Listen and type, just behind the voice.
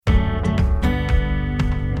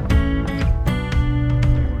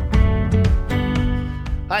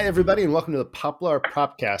Hi, everybody, and welcome to the Poplar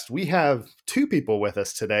Propcast. We have two people with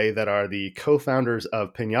us today that are the co-founders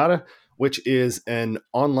of Piñata, which is an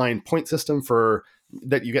online point system for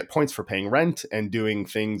that you get points for paying rent and doing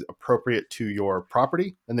things appropriate to your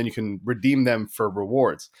property, and then you can redeem them for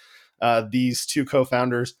rewards. These two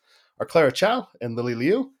co-founders are Clara Chow and Lily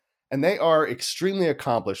Liu, and they are extremely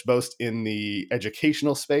accomplished, both in the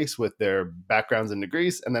educational space with their backgrounds and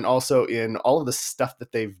degrees, and then also in all of the stuff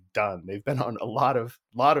that they've done. They've been on a lot of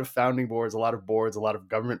founding boards, a lot of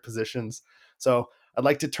government positions. So I'd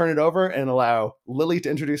like to turn it over and allow Lily to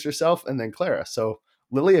introduce herself, and then Clara. So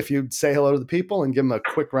Lily, if you'd say hello to the people and give them a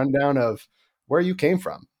quick rundown of where you came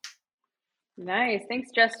from. Nice.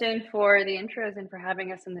 Thanks, Justin, for the intros and for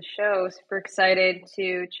having us on the show. Super excited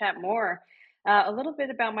to chat more. A little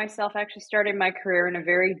bit about myself. I actually started my career in a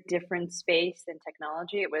very different space than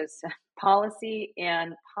technology. It was policy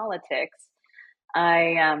and politics.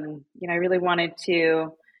 I really wanted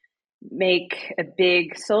to make a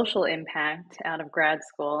big social impact out of grad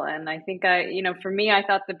school. And I think for me, I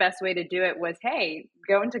thought the best way to do it was, hey,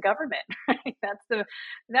 go into government, right?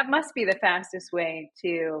 That must be the fastest way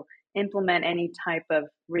to implement any type of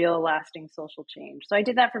real lasting social change. So I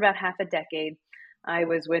did that for about half a decade. I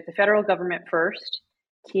was with the federal government first,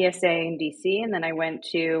 TSA in DC, and then I went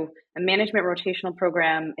to a management rotational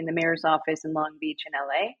program in the mayor's office in Long Beach in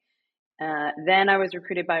LA. Then I was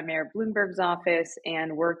recruited by Mayor Bloomberg's office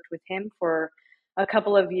and worked with him for a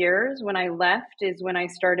couple of years. When I left is when I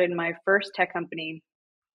started my first tech company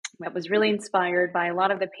that was really inspired by a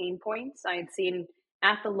lot of the pain points I had seen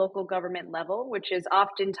at the local government level, which is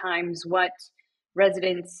oftentimes what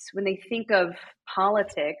residents, when they think of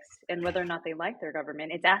politics and whether or not they like their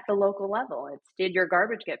government, it's at the local level. It's, did your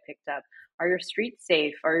garbage get picked up? Are your streets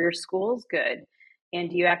safe? Are your schools good? And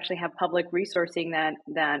do you actually have public resourcing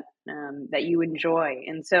that you enjoy?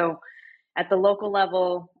 And so at the local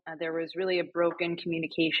level, there was really a broken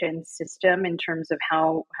communication system in terms of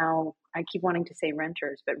how I keep wanting to say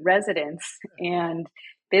renters, but residents and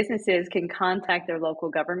businesses can contact their local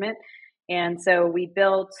government. And so we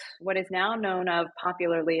built what is now known of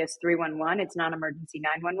popularly as 311. It's non-emergency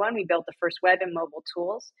 911. We built the first web and mobile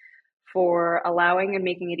tools for allowing and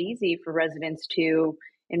making it easy for residents to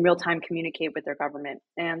in real time communicate with their government.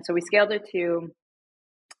 And so we scaled it to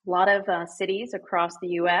a lot of cities across the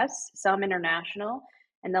US, some international.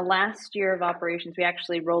 And the last year of operations, we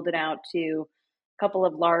actually rolled it out to a couple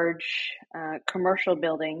of large commercial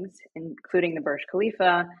buildings, including the Burj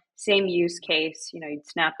Khalifa. Same use case, you'd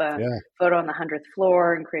snap a photo on the 100th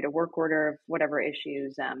floor and create a work order of whatever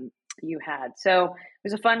issues you had. So it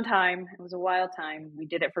was a fun time. It was a wild time. We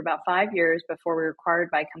did it for about 5 years before we were acquired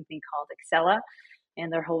by a company called Excella.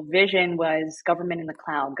 And their whole vision was government in the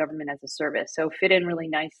cloud, government as a service. So fit in really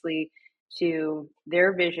nicely to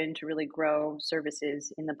their vision to really grow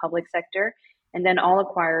services in the public sector. And then all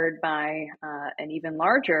acquired by an even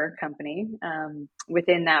larger company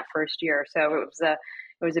within that first year. So it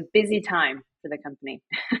was a busy time for the company.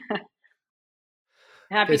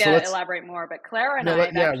 Happy to elaborate more, but Clara and I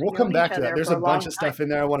have actually we'll come back to that. There's a bunch of time. stuff in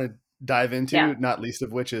there I want to dive into, not least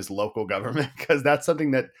of which is local government, because that's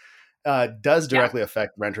something that does directly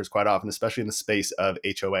affect renters quite often, especially in the space of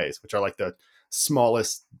HOAs, which are like the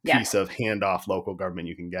smallest piece of handoff local government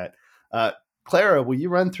you can get. Clara, will you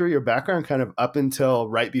run through your background kind of up until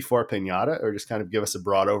right before Piñata, or just kind of give us a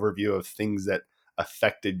broad overview of things that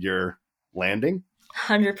affected your landing?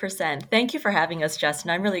 100%. Thank you for having us,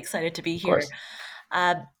 Justin. I'm really excited to be here.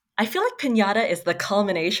 I feel like Piñata is the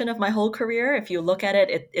culmination of my whole career. If you look at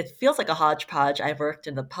it, it feels like a hodgepodge. I've worked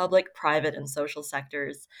in the public, private, and social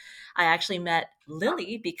sectors. I actually met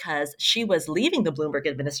Lily because she was leaving the Bloomberg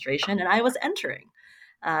administration and I was entering.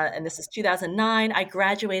 And this is 2009. I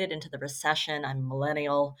graduated into the recession. I'm a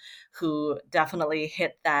millennial who definitely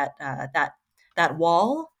hit that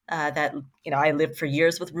wall. That I lived for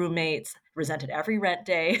years with roommates, resented every rent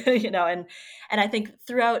day, and I think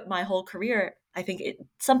throughout my whole career, I think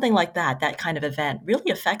something like that kind of event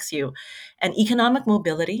really affects you. And economic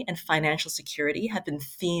mobility and financial security have been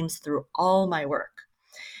themes through all my work.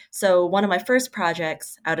 So one of my first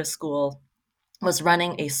projects out of school was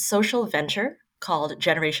running a social venture called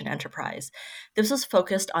Generation Enterprise. This was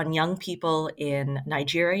focused on young people in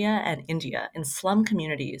Nigeria and India in slum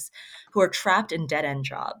communities who are trapped in dead-end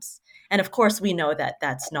jobs. And of course, we know that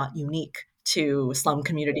that's not unique to slum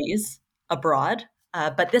communities abroad.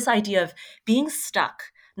 But this idea of being stuck,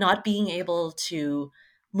 not being able to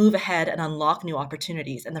move ahead and unlock new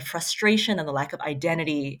opportunities, and the frustration and the lack of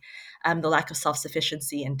identity, the lack of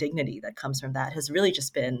self-sufficiency and dignity that comes from that has really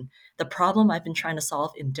just been the problem I've been trying to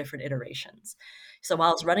solve in different iterations. So while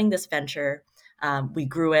I was running this venture, we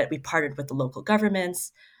grew it, we partnered with the local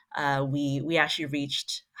governments, We actually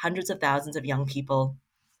reached hundreds of thousands of young people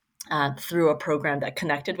through a program that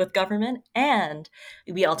connected with government, and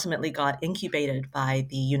we ultimately got incubated by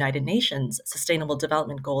the United Nations Sustainable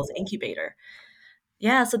Development Goals Incubator.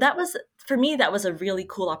 Yeah, so that was, for me, that was a really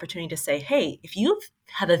cool opportunity to say, hey, if you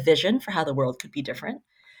have a vision for how the world could be different,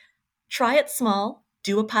 try it small,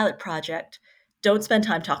 do a pilot project, don't spend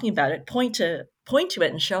time talking about it, point to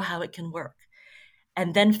it and show how it can work,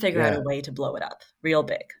 and then figure out Yeah. a way to blow it up real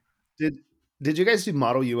big. Did you guys do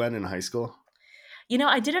Model UN in high school?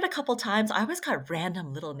 I did it a couple times. I always got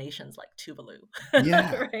random little nations like Tuvalu,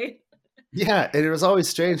 Yeah. right? Yeah, and it was always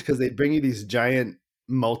strange because they bring you these giant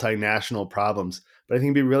multinational problems. But I think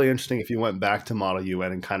it'd be really interesting if you went back to Model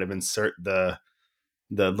UN and kind of insert the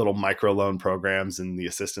little micro loan programs and the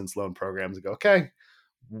assistance loan programs and go, okay,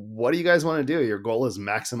 what do you guys want to do? Your goal is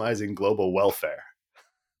maximizing global welfare.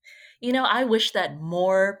 I wish that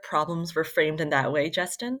more problems were framed in that way,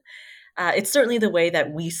 Justin. It's certainly the way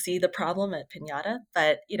that we see the problem at Pinata,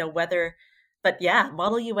 but yeah,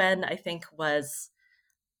 Model UN, I think, was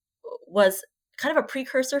kind of a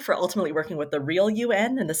precursor for ultimately working with the real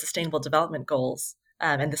UN and the Sustainable Development Goals,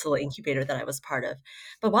 and this little incubator that I was part of.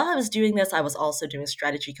 But while I was doing this, I was also doing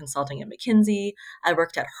strategy consulting at McKinsey. I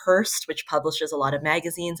worked at Hearst, which publishes a lot of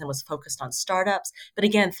magazines and was focused on startups. But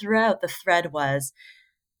again, throughout the thread was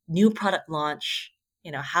new product launch.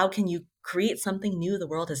 How can you create something new the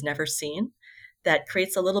world has never seen that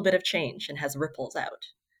creates a little bit of change and has ripples out?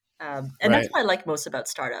 And that's Right. what I like most about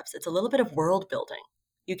startups. It's a little bit of world building.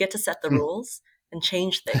 You get to set the rules and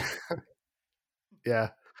change things. Yeah.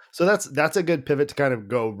 So that's a good pivot to kind of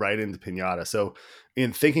go right into Pinata. So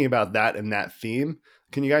in thinking about that and that theme,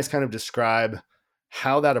 can you guys kind of describe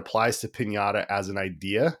how that applies to Pinata as an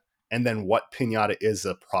idea and then what Pinata is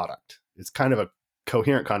a product? It's kind of a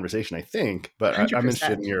coherent conversation, I think, but I'm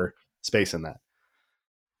interested 100%. in your space in that.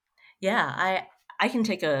 Yeah, I can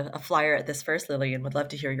take a flyer at this first, Lily, and would love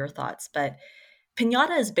to hear your thoughts. But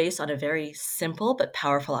Pinata is based on a very simple but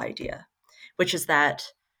powerful idea, which is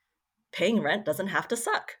that paying rent doesn't have to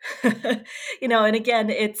suck. And again,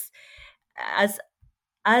 it's as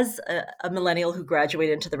as a millennial who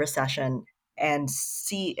graduated into the recession and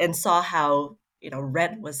saw how a,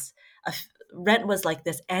 rent was like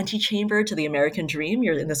this antechamber to the American dream.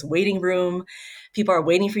 You're in this waiting room, people are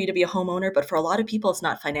waiting for you to be a homeowner, but for a lot of people, it's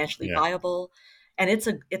not financially Yeah. viable. And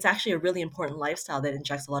it's actually a really important lifestyle that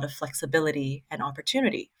injects a lot of flexibility and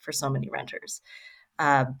opportunity for so many renters.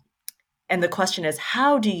 Um, and the question is,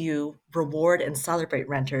 how do you reward and celebrate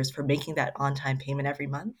renters for making that on-time payment every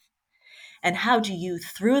month? And how do you,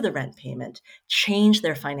 through the rent payment, change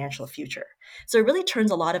their financial future? So it really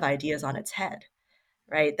turns a lot of ideas on its head,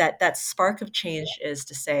 right? That spark of change is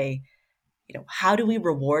to say, how do we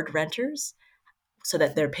reward renters so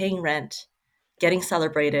that they're paying rent, getting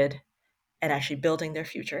celebrated, and actually building their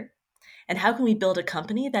future? And how can we build a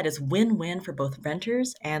company that is win-win for both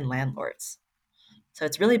renters and landlords? So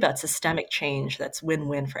it's really about systemic change that's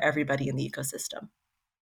win-win for everybody in the ecosystem.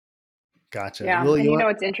 Gotcha. Yeah, Lily, and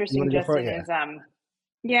what's you interesting, want to go for it? Justin,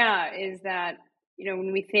 Yeah. is is that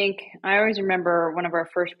when we think, I always remember one of our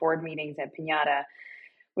first board meetings at Piñata,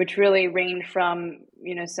 which really ranged from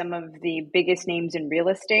some of the biggest names in real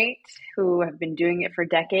estate who have been doing it for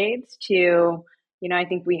decades to I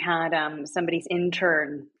think we had somebody's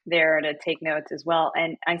intern there to take notes as well.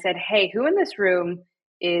 And I said, hey, who in this room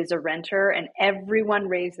is a renter? And everyone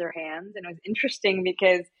raised their hands. And it was interesting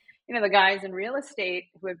because the guys in real estate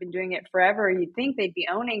who have been doing it forever, you'd think they'd be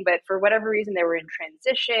owning, but for whatever reason they were in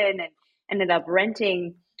transition and ended up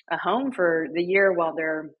renting a home for the year while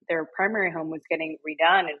their primary home was getting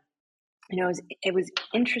redone. And it was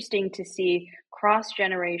interesting to see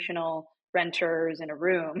cross-generational renters in a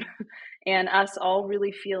room and us all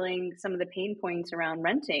really feeling some of the pain points around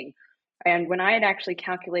renting. And when I had actually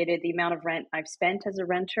calculated the amount of rent I've spent as a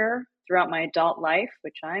renter throughout my adult life,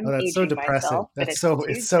 which I'm Oh, that's so aging depressing. myself, but It's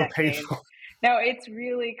two so decades. painful. No, it's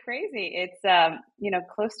really crazy. It's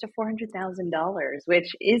close to $400,000,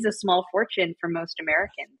 which is a small fortune for most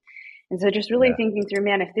Americans. And so just really Yeah. thinking through,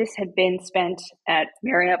 man, if this had been spent at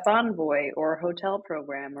Marriott Bonvoy or a hotel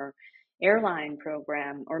program or airline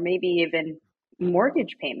program, or maybe even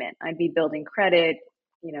mortgage payment, I'd be building credit,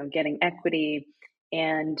 getting equity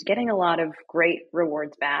and getting a lot of great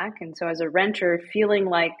rewards back. And so as a renter, feeling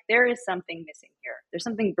like there is something missing here, there's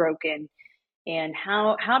something broken. And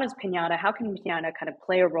how can Pinata kind of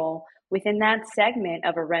play a role within that segment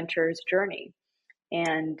of a renter's journey?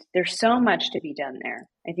 And there's so much to be done there.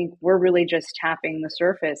 I think we're really just tapping the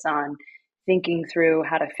surface on thinking through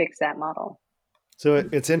how to fix that model. So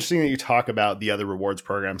it's interesting that you talk about the other rewards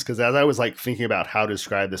programs, because as I was like thinking about how to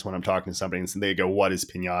describe this when I'm talking to somebody and they go, what is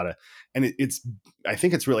Pinata? And I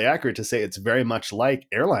think it's really accurate to say it's very much like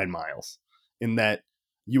airline miles in that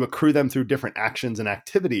you accrue them through different actions and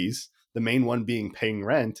activities, the main one being paying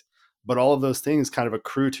rent, but all of those things kind of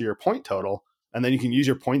accrue to your point total. And then you can use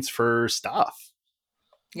your points for stuff.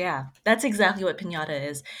 Yeah, that's exactly what Pinata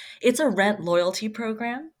is. It's a rent loyalty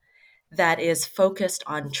program that is focused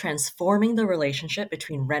on transforming the relationship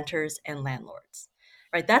between renters and landlords.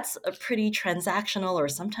 Right? That's a pretty transactional or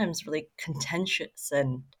sometimes really contentious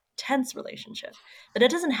and tense relationship. But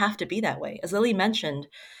it doesn't have to be that way. As Lily mentioned,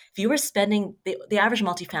 if you were spending the average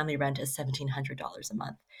multifamily rent is $1,700 a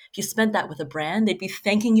month. If you spent that with a brand, they'd be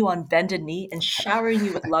thanking you on bended knee and showering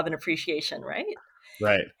you with love and appreciation, right?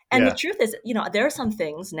 Right. And the Yeah. truth is, there are some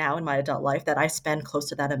things now in my adult life that I spend close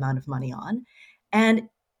to that amount of money on. And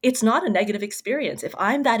it's not a negative experience. If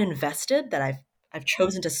I'm that invested that I've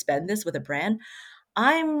chosen to spend this with a brand,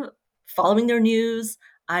 I'm following their news,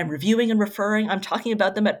 I'm reviewing and referring, I'm talking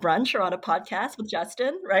about them at brunch or on a podcast with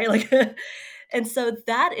Justin, right? Like and so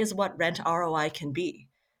that is what rent ROI can be.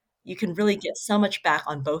 You can really get so much back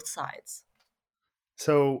on both sides.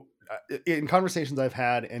 So in conversations I've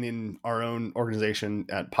had and in our own organization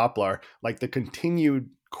at Poplar, like the continued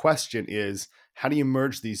question is, how do you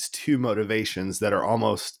merge these two motivations that are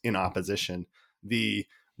almost in opposition? The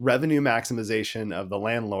revenue maximization of the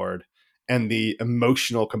landlord and the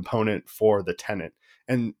emotional component for the tenant.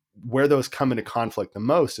 And where those come into conflict the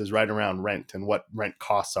most is right around rent and what rent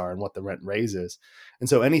costs are and what the rent raises. And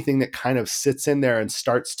so anything that kind of sits in there and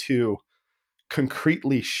starts to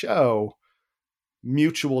concretely show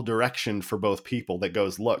mutual direction for both people that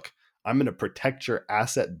goes, look, I'm going to protect your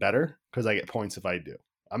asset better because I get points if I do.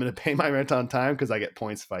 I'm going to pay my rent on time because I get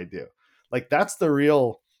points if I do. Like that's the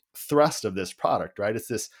real thrust of this product, right? It's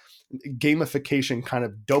this gamification kind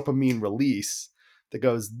of dopamine release that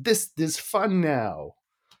goes, this is fun now.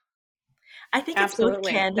 I think it's both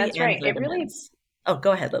Absolutely. candy That's and right. It really, vitamins. Oh,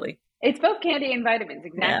 go ahead, Lily. it's both candy and vitamins,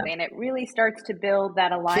 Yeah. exactly. And it really starts to build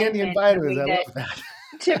that Candy and alignment in a vitamins. way I that love that.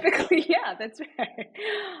 typically, yeah, that's right.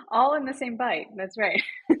 All in the same bite. That's right.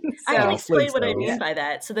 I can Oh, So, explain what I Flintstones. mean by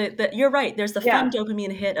that. So that you're right. There's the fun yeah,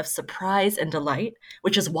 dopamine hit of surprise and delight,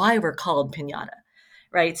 which is why we're called pinata,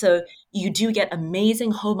 right? So you do get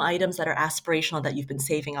amazing home items that are aspirational that you've been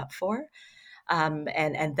saving up for, and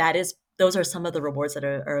that is those are some of the rewards that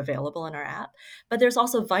are available in our app. But there's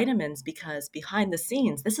also vitamins because behind the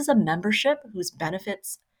scenes, this is a membership whose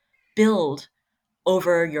benefits build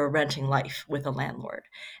over your renting life with a landlord.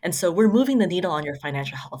 And so we're moving the needle on your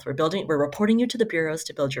financial health. We're reporting you to the bureaus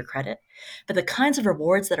to build your credit. But the kinds of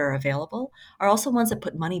rewards that are available are also ones that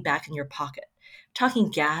put money back in your pocket.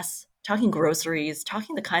 Talking gas, talking groceries,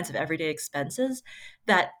 talking the kinds of everyday expenses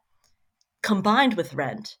that combined with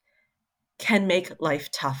rent can make life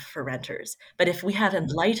tough for renters. But if we have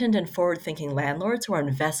enlightened and forward thinking landlords who are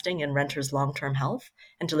investing in renters' long term health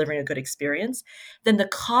and delivering a good experience, then the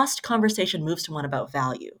cost conversation moves to one about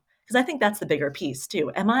value. Because I think that's the bigger piece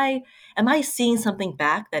too. Am I seeing something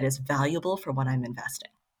back that is valuable for what I'm investing?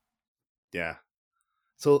 Yeah.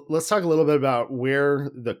 So let's talk a little bit about where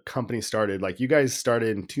the company started. Like you guys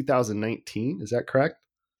started in 2019, is that correct?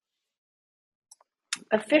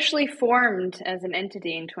 officially formed as an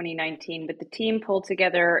entity in 2019, but the team pulled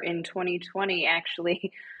together in 2020,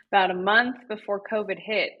 actually, about a month before COVID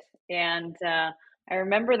hit. And I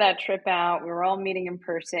remember that trip out. We were all meeting in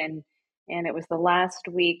person, and it was the last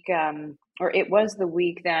week, or it was the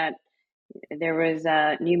week that there was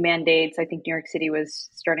new mandates. I think New York City was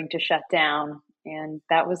starting to shut down, and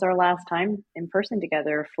that was our last time in person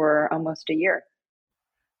together for almost a year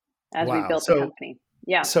as we Wow. built the company.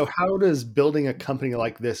 Yeah. So how does building a company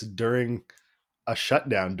like this during a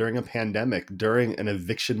shutdown, during a pandemic, during an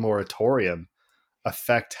eviction moratorium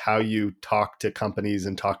affect how you talk to companies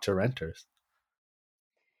and talk to renters?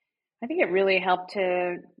 I think it really helped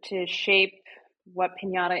to shape what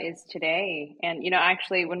Pinata is today. And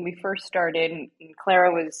actually, when we first started, and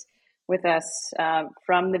Clara was with us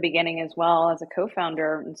from the beginning as well as a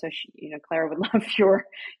co-founder, and so Clara would love your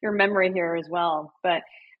memory here as well. But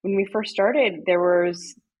when we first started, there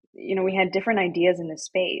was we had different ideas in the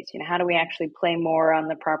space. How do we actually play more on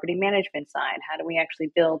the property management side? How do we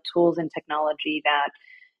actually build tools and technology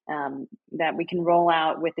that we can roll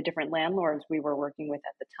out with the different landlords we were working with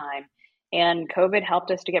at the time. And COVID helped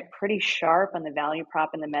us to get pretty sharp on the value prop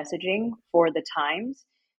and the messaging for the times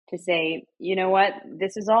to say, you know what,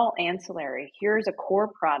 this is all ancillary. Here's a core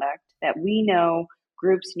product that we know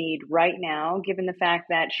groups need right now, given the fact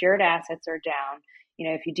that shared assets are down.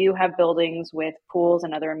 If you do have buildings with pools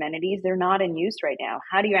and other amenities, they're not in use right now.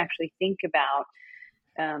 How do you actually think about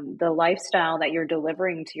the lifestyle that you're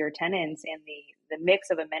delivering to your tenants and the mix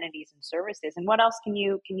of amenities and services. And what else can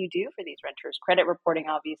you do for these renters? Credit reporting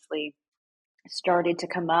obviously started to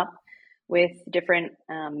come up with different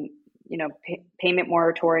payment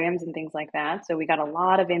moratoriums and things like that. So we got a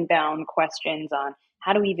lot of inbound questions on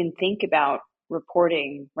how do we even think about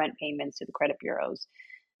reporting rent payments to the credit bureaus.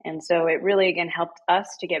 And so it really, again, helped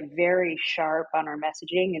us to get very sharp on our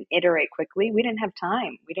messaging and iterate quickly. We didn't have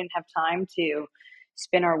time. We didn't have time to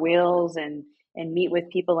spin our wheels and meet with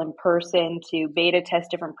people in person to beta test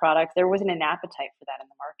different products. There wasn't an appetite for that in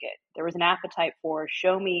the market. There was an appetite for,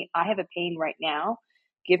 show me, I have a pain right now.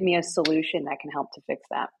 Give me a solution that can help to fix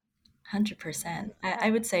that. 100%. I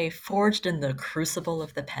would say forged in the crucible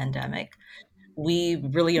of the pandemic, we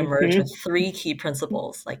really emerged Mm-hmm. with three key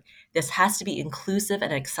principles. Like, this has to be inclusive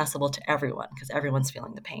and accessible to everyone because everyone's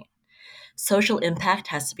feeling the pain. Social impact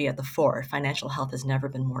has to be at the fore. Financial health has never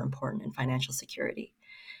been more important in financial security.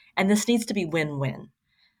 And this needs to be win-win.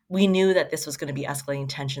 We knew that this was going to be escalating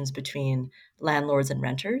tensions between landlords and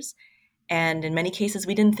renters. And in many cases,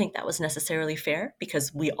 we didn't think that was necessarily fair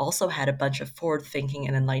because we also had a bunch of forward thinking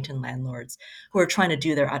and enlightened landlords who were trying to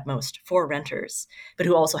do their utmost for renters, but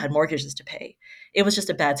who also had mortgages to pay. It was just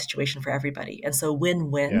a bad situation for everybody. And so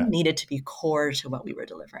win-win Yeah. needed to be core to what we were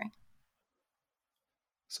delivering.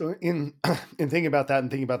 So in thinking about that and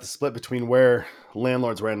thinking about the split between where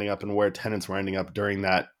landlords were ending up and where tenants were ending up during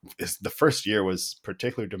that, is the first year was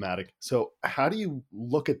particularly dramatic. So how do you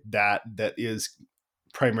look at that is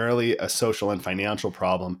primarily a social and financial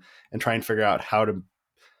problem and try and figure out how to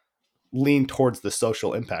lean towards the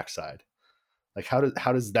social impact side? Like how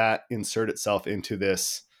does that insert itself into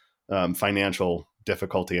this financial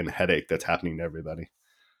difficulty and headache that's happening to everybody?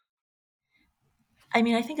 I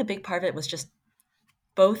mean, I think a big part of it was just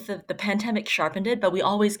both the pandemic sharpened it, but we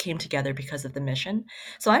always came together because of the mission.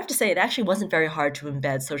 So I have to say, it actually wasn't very hard to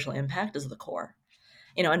embed social impact as the core.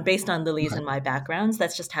 And based on Lily's Okay. and my backgrounds,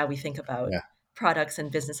 that's just how we think about Yeah. products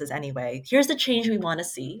and businesses anyway. Here's the change we want to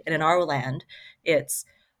see. And in our land, it's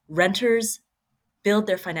renters build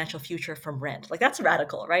their financial future from rent. Like, that's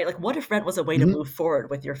radical, right? Like, what if rent was a way to Mm-hmm. move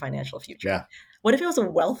forward with your financial future? Yeah. What if it was a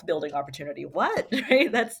wealth building opportunity? What?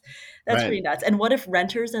 Right? That's Right. pretty nuts. And what if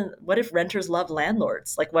renters love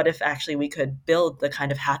landlords? Like, what if actually we could build the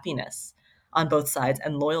kind of happiness on both sides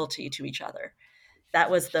and loyalty to each other?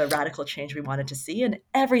 That was the radical change we wanted to see, and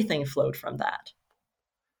everything flowed from that.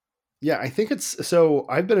 Yeah, I think it's so.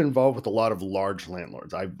 I've been involved with a lot of large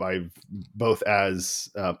landlords. I've both as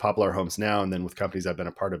Popular Homes now, and then with companies I've been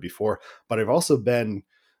a part of before. But I've also been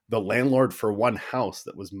the landlord for one house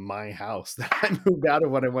that was my house that I moved out of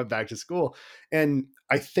when I went back to school. And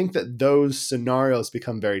I think that those scenarios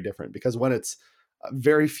become very different because when it's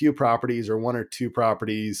very few properties or one or two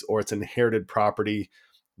properties or it's inherited property,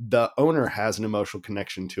 the owner has an emotional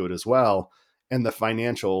connection to it as well, and the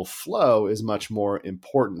financial flow is much more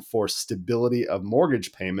important for stability of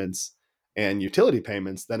mortgage payments and utility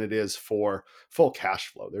payments than it is for full cash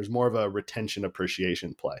flow. There's more of a retention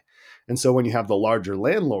appreciation play. And so when you have the larger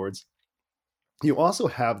landlords, you also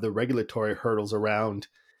have the regulatory hurdles around,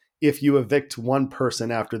 if you evict one person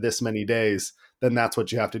after this many days, then that's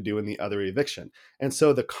what you have to do in the other eviction. And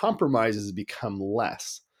so the compromises become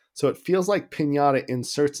less. So it feels like Pinata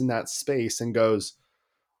inserts in that space and goes,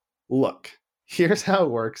 look, here's how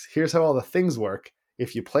it works. Here's how all the things work.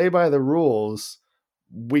 If you play by the rules,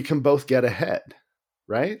 we can both get ahead,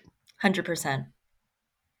 right? 100%. Okay.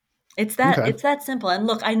 It's that simple. And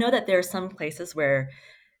look, I know that there are some places where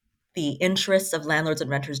the interests of landlords and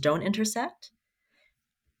renters don't intersect.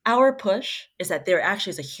 Our push is that there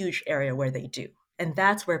actually is a huge area where they do. And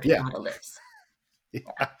that's where Yeah. Pinata lives. Yeah.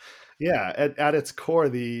 Yeah. At its core,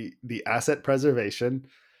 the asset preservation,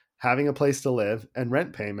 having a place to live, and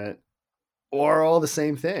rent payment are all the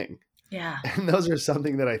same thing. Yeah. And those are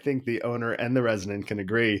something that I think the owner and the resident can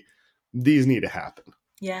agree these need to happen.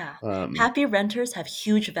 Yeah. Happy renters have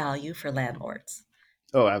huge value for landlords.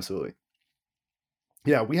 Oh, absolutely.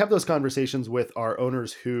 Yeah, we have those conversations with our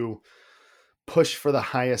owners who push for the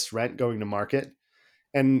highest rent going to market.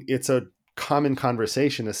 And it's a common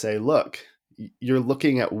conversation to say, look, you're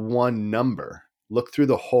looking at one number. Look through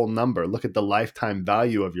the whole number. Look at the lifetime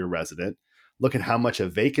value of your resident. Look at how much a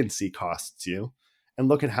vacancy costs you. And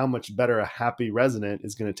look at how much better a happy resident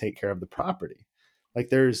is going to take care of the property. Like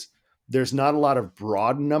there's not a lot of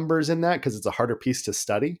broad numbers in that because it's a harder piece to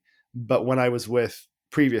study. But when I was with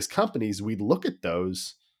previous companies, we'd look at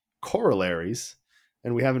those corollaries,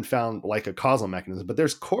 and we haven't found like a causal mechanism, but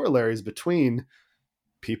there's corollaries between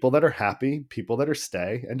people that are happy, people that are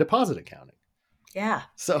stay, and deposit accounting. Yeah.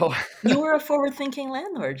 So You were a forward-thinking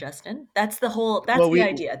landlord, Justin. That's well, the we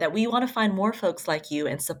idea, that we want to find more folks like you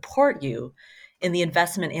and support you in the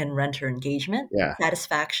investment in renter engagement, yeah.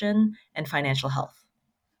 satisfaction, and financial health.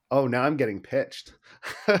 Oh, now I'm getting pitched.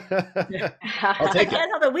 I'll I take it.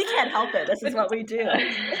 can't help it. We can't help it. This is what we do.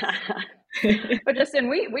 But Justin,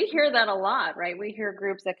 we hear that a lot, right? We hear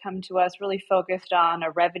groups that come to us really focused on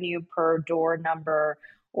a revenue per door number,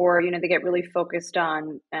 or they get really focused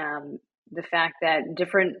on the fact that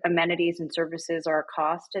different amenities and services are a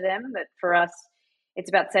cost to them. But for us, it's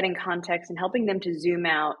about setting context and helping them to zoom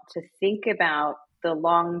out to think about the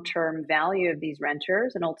long-term value of these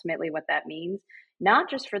renters and ultimately what that means, not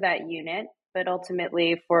just for that unit, but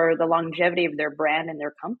ultimately for the longevity of their brand and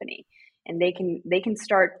their company. And they can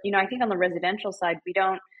start, I think on the residential side,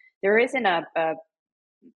 there isn't a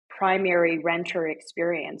primary renter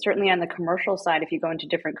experience. Certainly on the commercial side, if you go into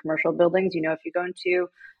different commercial buildings, if you go into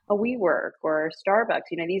a WeWork or a Starbucks,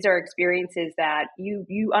 these are experiences that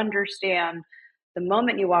you understand the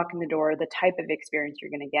moment you walk in the door, the type of experience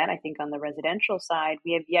you're going to get. I think on the residential side,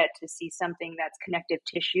 we have yet to see something that's connective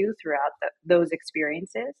tissue throughout those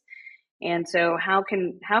experiences. And so how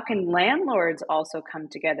can landlords also come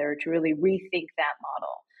together to really rethink that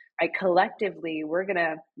model? Right? Collectively, we're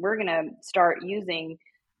gonna start using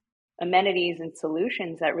amenities and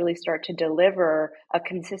solutions that really start to deliver a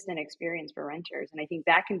consistent experience for renters. And I think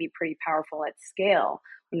that can be pretty powerful at scale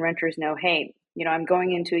when renters know, hey, I'm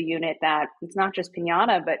going into a unit that it's not just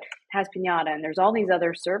Pinata, but has Pinata, and there's all these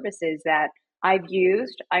other services that I've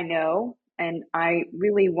used, I know, and I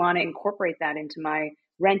really want to incorporate that into my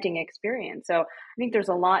renting experience. So I think there's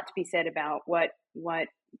a lot to be said about what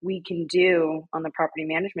we can do on the property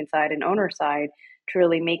management side and owner side to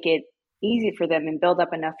really make it easy for them and build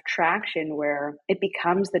up enough traction where it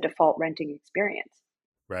becomes the default renting experience.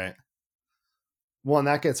 Right. Well, and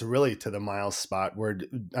that gets really to the Miles spot where,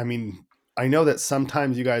 I mean, I know that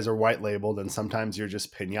sometimes you guys are white labeled and sometimes you're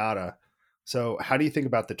just Pinata. So how do you think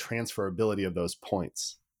about the transferability of those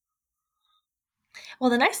points? Well,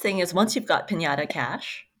 the nice thing is once you've got Pinata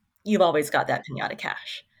cash, you've always got that Pinata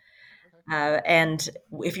cash. And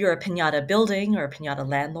if you're a Pinata building or a Pinata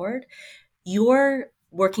landlord, you're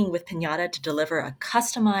working with Pinata to deliver a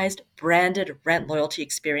customized, branded rent loyalty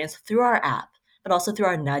experience through our app, but also through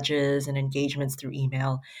our nudges and engagements through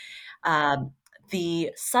email. Um,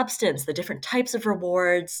 the substance, the different types of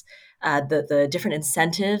rewards, the different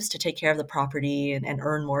incentives to take care of the property and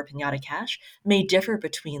earn more Pinata cash may differ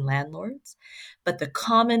between landlords, but the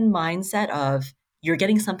common mindset of you're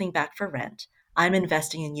getting something back for rent. I'm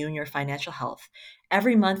investing in you and your financial health.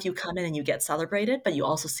 Every month you come in and you get celebrated, but you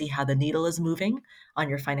also see how the needle is moving on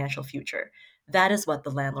your financial future. That is what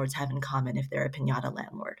the landlords have in common if they're a Pinata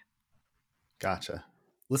landlord. Gotcha.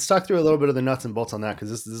 Let's talk through a little bit of the nuts and bolts on that, because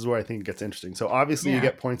this is where I think it gets interesting. So obviously you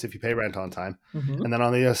get points if you pay rent on time. Mm-hmm. And then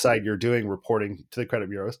on the other side, you're doing reporting to the credit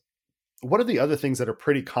bureaus. What are the other things that are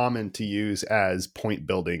pretty common to use as point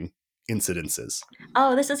building incidences?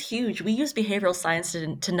 Oh, this is huge. We use behavioral science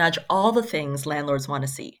to nudge all the things landlords want to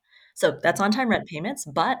see. So that's on time rent payments,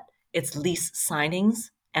 but it's lease signings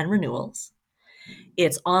and renewals,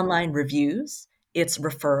 it's online reviews, it's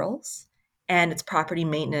referrals, and it's property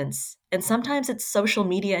maintenance. And sometimes it's social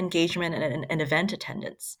media engagement and event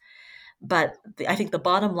attendance. But I think the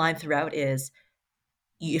bottom line throughout is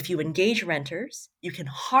if you engage renters, you can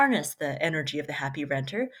harness the energy of the happy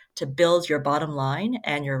renter to build your bottom line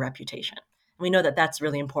and your reputation. We know that that's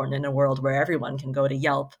really important in a world where everyone can go to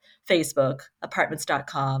Yelp, Facebook,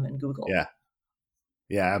 apartments.com, and Google. Yeah.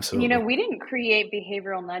 Yeah, And absolutely. we didn't create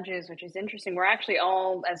behavioral nudges, which is interesting. We're actually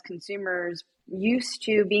all, as consumers, used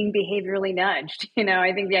to being behaviorally nudged.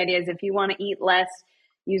 I think the idea is if you want to eat less,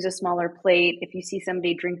 use a smaller plate. If you see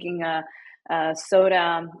somebody drinking a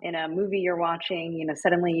soda in a movie you're watching,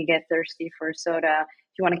 suddenly you get thirsty for a soda.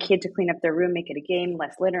 If you want a kid to clean up their room, make it a game,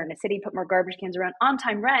 less litter in a city, put more garbage cans around. On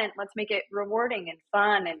time rent, let's make it rewarding and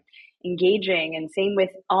fun and engaging. And same with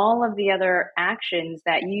all of the other actions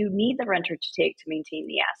that you need the renter to take to maintain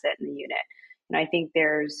the asset in the unit. And I think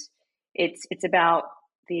it's about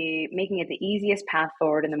the making it the easiest path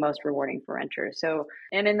forward and the most rewarding for renters. So,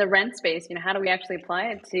 and in the rent space, how do we actually apply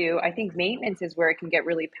it to? I think maintenance is where it can get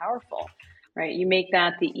really powerful, right? You make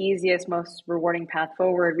that the easiest, most rewarding path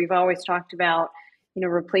forward. We've always talked about,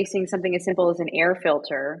 replacing something as simple as an air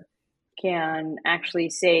filter can actually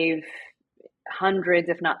save hundreds,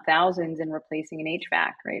 if not thousands, in replacing an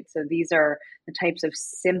HVAC, right? So these are the types of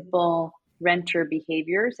simple renter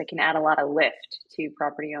behaviors that can add a lot of lift to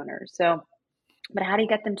property owners. So, but how do you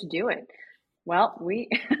get them to do it? Well, we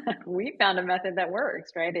we found a method that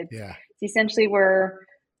works, right? It's essentially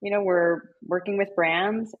we're working with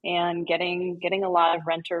brands and getting a lot of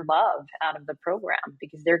renter love out of the program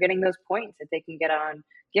because they're getting those points that they can get on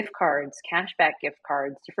gift cards, cashback gift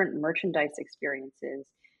cards, different merchandise experiences.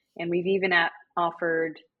 And we've even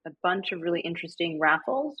offered a bunch of really interesting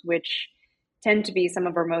raffles, which tend to be some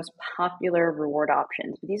of our most popular reward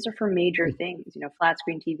options. But these are for major things, flat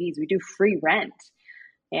screen TVs. We do free rent.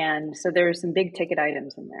 And so there's some big ticket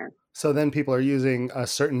items in there. So then people are using a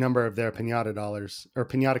certain number of their Piñata dollars or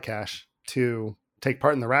Piñata cash to take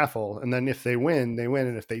part in the raffle. And then if they win, they win.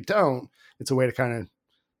 And if they don't, it's a way to kind of,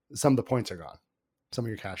 some of the points are gone. Some of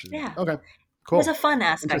your cash is gone. Okay, cool. There's a fun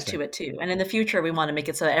aspect to it too. And in the future, we want to make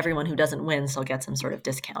it so that everyone who doesn't win still gets some sort of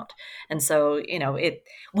discount. And so,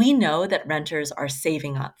 we know that renters are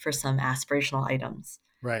saving up for some aspirational items.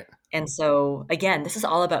 Right. And so, again, this is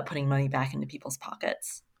all about putting money back into people's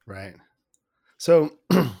pockets. Right. So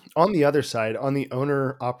on the other side, on the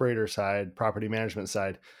owner operator side, property management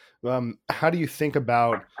side, how do you think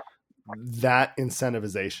about that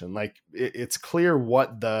incentivization? Like it's clear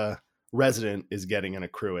what the resident is getting and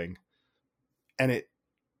accruing, and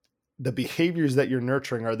the behaviors that you're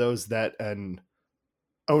nurturing are those that an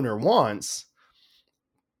owner wants,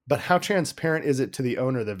 but how transparent is it to the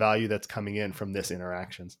owner, the value that's coming in from this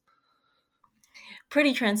interactions?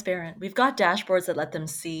 Pretty transparent. We've got dashboards that let them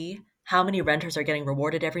see how many renters are getting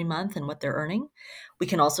rewarded every month and what they're earning. We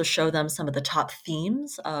can also show them some of the top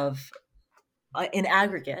themes of, in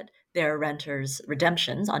aggregate, their renters'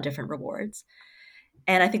 redemptions on different rewards.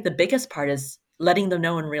 And I think the biggest part is letting them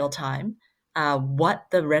know in real time what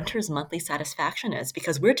the renter's monthly satisfaction is,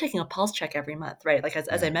 because we're taking a pulse check every month, right? Like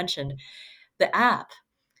as I mentioned, the app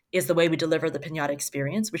is the way we deliver the Piñata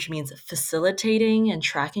experience, which means facilitating and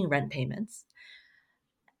tracking rent payments,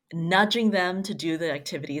 nudging them to do the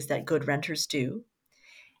activities that good renters do,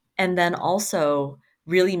 and then also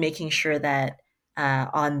really making sure that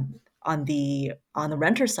on the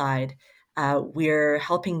renter side, we're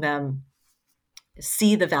helping them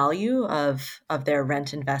see the value of their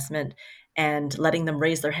rent investment and letting them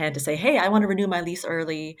raise their hand to say, "Hey, I want to renew my lease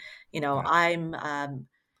early. I'm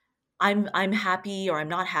happy or I'm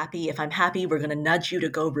not happy. If I'm happy, we're going to nudge you to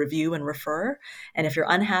go review and refer. And if you're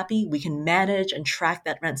unhappy, we can manage and track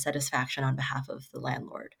that rent satisfaction on behalf of the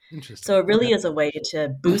landlord." Interesting. So it really is a way to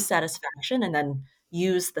boost satisfaction and then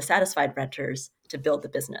use the satisfied renters to build the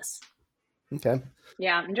business. Okay.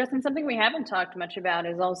 Yeah, and Justin, something we haven't talked much about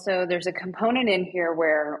is also there's a component in here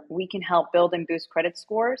where we can help build and boost credit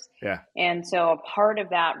scores. Yeah. And so a part of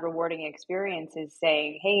that rewarding experience is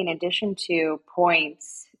saying, hey, in addition to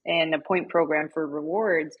points and a point program for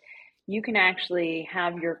rewards, you can actually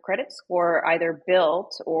have your credit score either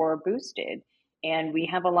built or boosted. And we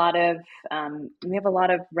have a lot of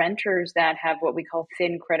renters that have what we call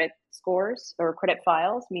thin credit scores or credit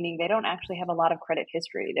files, meaning they don't actually have a lot of credit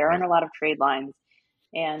history. There aren't a lot of trade lines.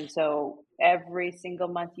 And so every single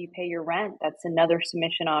month you pay your rent, that's another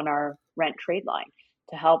submission on our rent trade line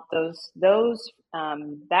to help that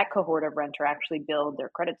cohort of renter actually build their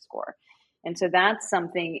credit score. And so that's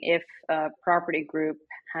something, if a property group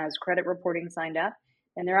has credit reporting signed up,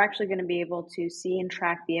 then they're actually going to be able to see and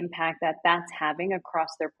track the impact that that's having across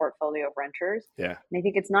their portfolio of renters. Yeah. And I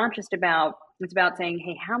think it's not just about, it's about saying,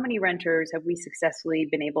 hey, how many renters have we successfully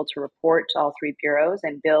been able to report to all three bureaus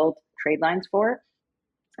and build trade lines for?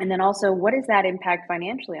 And then also, what is that impact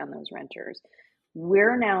financially on those renters?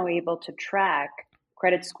 We're now able to track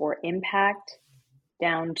credit score impact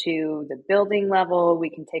down to the building level. We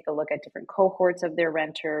can take a look at different cohorts of their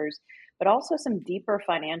renters, but also some deeper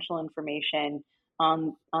financial information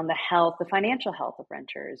on the financial health of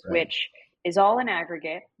renters, right, which is all in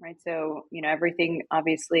aggregate, right? So, everything,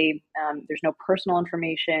 obviously, there's no personal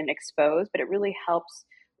information exposed, but it really helps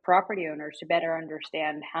property owners to better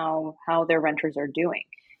understand how their renters are doing.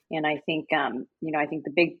 And I think, I think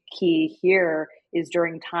the big key here is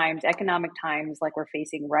during economic times like we're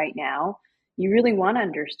facing right now, you really want to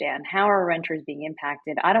understand how are renters being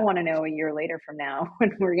impacted. I don't want to know a year later from now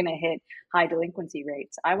when we're going to hit high delinquency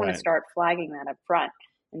rates. I want to start flagging that up front.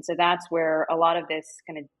 And so that's where a lot of this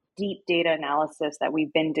kind of deep data analysis that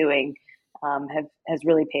we've been doing has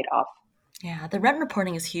really paid off. Yeah, the rent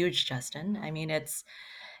reporting is huge, Justin. I mean, it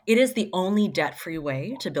is the only debt-free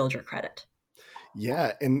way to build your credit.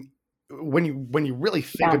 Yeah, and when you really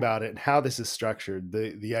think about it and how this is structured,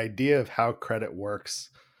 the idea of how credit works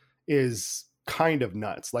is kind of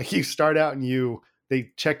nuts. Like you start out and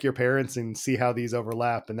they check your parents and see how these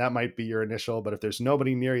overlap, and that might be your initial, but if there's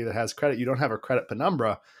nobody near you that has credit, you don't have a credit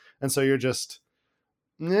penumbra, and so you're just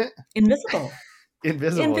invisible.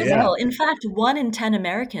 Invisible. Yeah. In fact, 1 in 10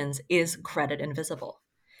 Americans is credit invisible.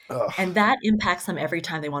 Ugh. And that impacts them every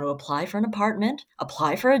time they want to apply for an apartment,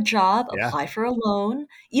 apply for a job, Yeah. apply for a loan,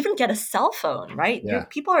 even get a cell phone, right? Yeah.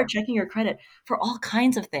 People are checking your credit for all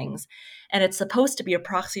kinds of things. And it's supposed to be a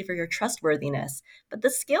proxy for your trustworthiness. But the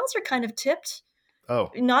scales are kind of tipped, Oh,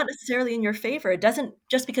 not necessarily in your favor. It doesn't,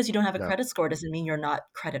 just because you don't have a no. credit score doesn't mean you're not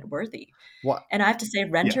credit worthy. What? And I have to say, Yeah.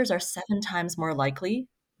 renters are 7 times more likely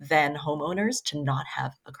than homeowners to not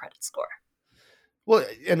have a credit score. Well,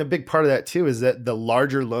 and a big part of that too is that the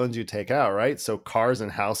larger loans you take out, right? So cars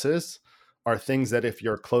and houses are things that if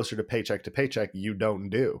you're closer to paycheck, you don't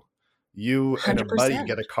do. You and a buddy 100%.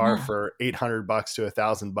 get a car Yeah. for $800 to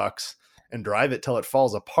 $1,000 and drive it till it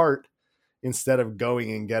falls apart instead of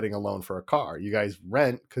going and getting a loan for a car. You guys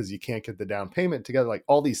rent because you can't get the down payment together. Like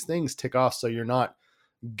all these things tick off, so you're not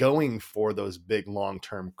going for those big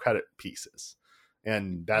long-term credit pieces.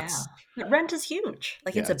 And Yeah. that's, But rent is huge.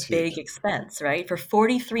 Like it's yeah, a it's huge. big expense, right? For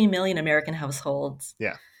 43 million American households,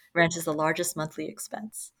 Yeah. rent is the largest monthly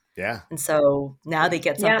expense. Yeah. And so now they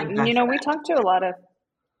get Yeah, something back you for know, we that. talk to a lot of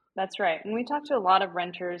that's right. And we talk to a lot of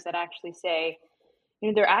renters that actually say,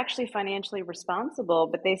 they're actually financially responsible,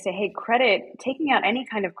 but they say, hey, taking out any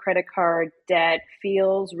kind of credit card debt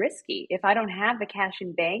feels risky. If I don't have the cash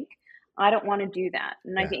in bank, I don't want to do that.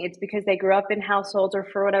 And I Yeah. think it's because they grew up in households or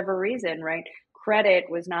for whatever reason, right? Credit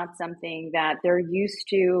was not something that they're used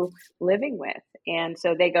to living with. And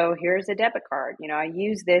so they go, here's a debit card. I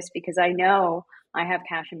use this because I know I have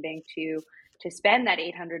cash in bank to spend that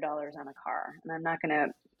 $800 on a car. And I'm not going to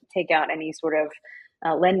take out any sort of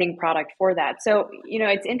lending product for that. So,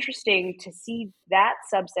 it's interesting to see that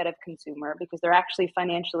subset of consumer because they're actually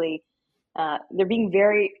financially, they're being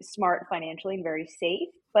very smart financially and very safe,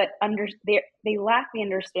 but they lack the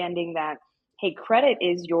understanding that, hey, credit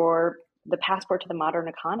is the passport to the modern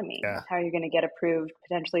economy. Yeah. It's how you're going to get approved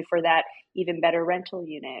potentially for that even better rental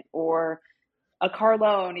unit or a car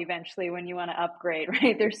loan eventually when you want to upgrade,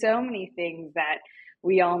 right? There's so many things that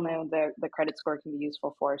we all know the credit score can be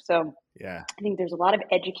useful for. So Yeah. I think there's a lot of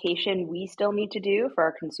education we still need to do for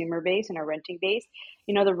our consumer base and our renting base.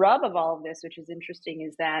 The rub of all of this, which is interesting,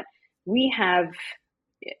 is that we have,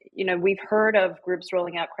 we've heard of groups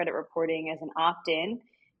rolling out credit reporting as an opt-in,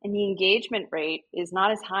 and the engagement rate is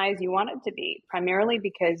not as high as you want it to be, primarily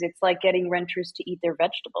because it's like getting renters to eat their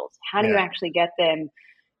vegetables. How do you Yeah. actually get them?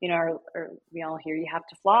 Or we all hear you have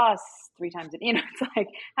to floss 3 times a day. It's like,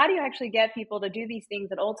 how do you actually get people to do these things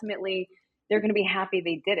that ultimately they're going to be happy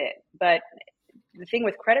they did it? But the thing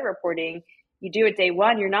with credit reporting, you do it day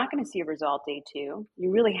one, you're not going to see a result day two.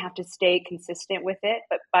 You really have to stay consistent with it.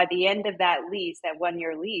 But by the end of that lease, that 1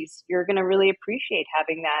 year lease, you're going to really appreciate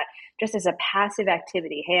having that just as a passive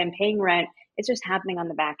activity. Hey, I'm paying rent. It's just happening on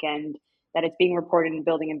the back end, that it's being reported and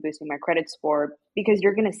building and boosting my credit score, because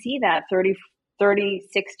you're going to see that 30,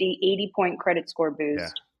 60, 80-point credit score Yeah.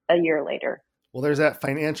 boost a year later. Well, there's that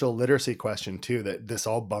financial literacy question too that this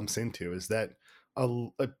all bumps into, is that a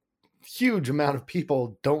huge amount of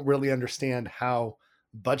people don't really understand how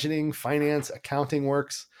budgeting, finance, accounting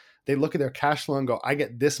works. They look at their cash flow and go, I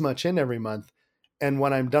get this much in every month. And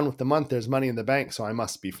when I'm done with the month, there's money in the bank, so I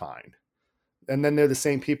must be fine. And then they're the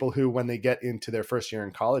same people who, when they get into their first year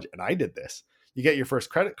in college, and I did this, you get your first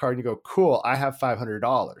credit card and you go, cool, I have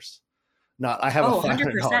 $500. Not, I have a Oh, $500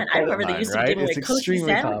 100%. I credit remember they line, used to be right? giving It's away Cozy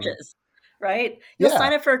extremely common. sandwiches, right? You'll Yeah.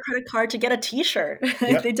 sign up for a credit card to get a t-shirt.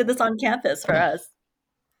 Yep. They did this on campus for us.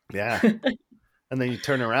 Yeah. And then you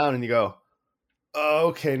turn around and you go,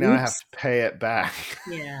 okay, now I have to pay it back.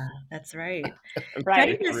 Yeah, that's right.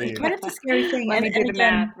 Right. Credit's a scary thing. Let me do the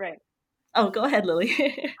math. Right. Oh, go ahead, Lily.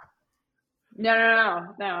 No.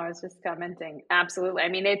 I was just commenting. Absolutely. I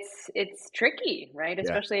mean, it's tricky, right? Yeah.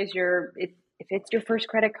 Especially as if it's your first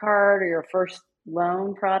credit card or your first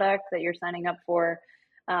loan product that you're signing up for.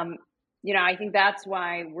 I think that's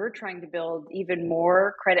why we're trying to build even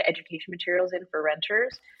more credit education materials in for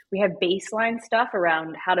renters. We have baseline stuff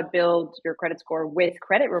around how to build your credit score with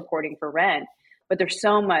credit reporting for rent, but there's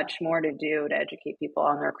so much more to do to educate people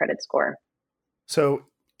on their credit score. So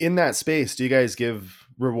in that space, do you guys give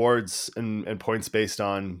rewards and points based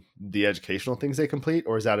on the educational things they complete,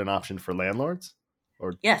 or is that an option for landlords?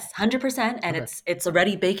 Or Yes, 100%. And okay. it's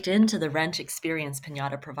already baked into the rent experience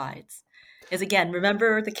Piñata provides. Is again,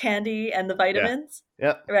 remember the candy and the vitamins?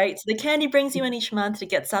 Yeah. Right? So the candy brings you in each month to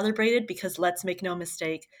get celebrated because let's make no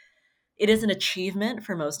mistake, it is an achievement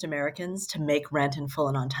for most Americans to make rent in full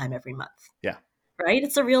and on time every month. Yeah. Right?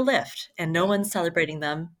 It's a real lift, and no one's celebrating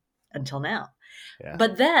them until now. Yeah.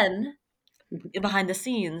 But then behind the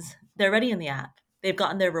scenes, they're already in the app. They've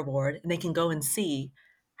gotten their reward and they can go and see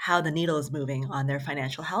how the needle is moving on their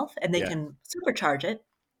financial health, and they can supercharge it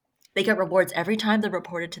They get rewards every time they're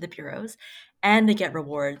reported to the bureaus, and they get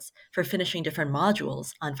rewards for finishing different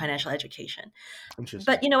modules on financial education. Interesting.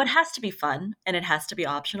 But it has to be fun and it has to be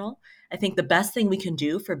optional. I think the best thing we can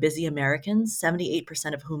do for busy Americans,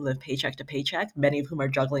 78% of whom live paycheck to paycheck, many of whom are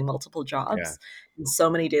juggling multiple Yeah. jobs and so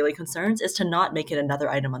many daily concerns, is to not make it another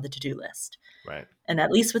item on the to-do list. Right. And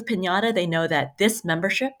at least with Pinata, they know that this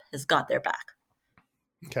membership has got their back.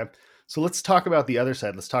 Okay. So let's talk about the other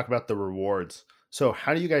side. Let's talk about the rewards. So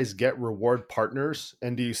how do you guys get reward partners?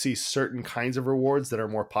 And do you see certain kinds of rewards that are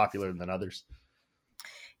more popular than others?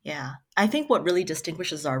 Yeah. I think what really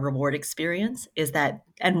distinguishes our reward experience is that,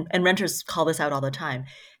 and renters call this out all the time,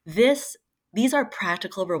 these are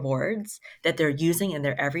practical rewards that they're using in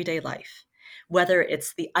their everyday life. Whether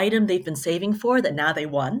it's the item they've been saving for that now they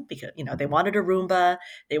won because, they wanted a Roomba,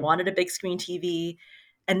 they wanted a big screen TV,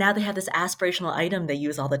 and now they have this aspirational item they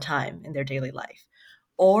use all the time in their daily life.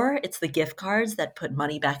 Or it's the gift cards that put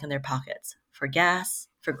money back in their pockets for gas,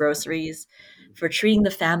 for groceries, for treating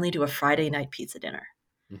the family to a Friday night pizza dinner.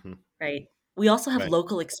 Mm-hmm. Right. We also have Right.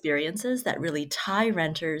 local experiences that really tie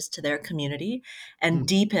renters to their community Hmm. and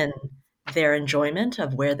deepen their enjoyment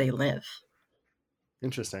of where they live.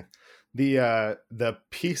 Interesting. The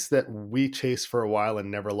piece that we chased for a while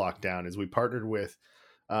and never locked down is we partnered with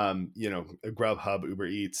Grubhub, Uber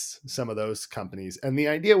Eats, some of those companies. And the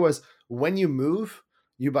idea was when you move,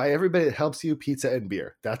 you buy everybody that helps you pizza and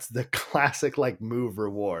beer. That's the classic like move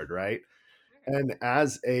reward, right? And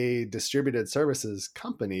as a distributed services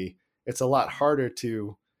company, it's a lot harder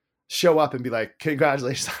to show up and be like,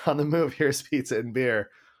 congratulations on the move. Here's pizza and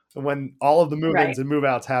beer. When all of the move-ins Right. and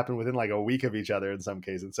move-outs happen within like a week of each other in some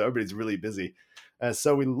cases. So everybody's really busy.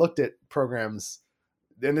 So we looked at programs,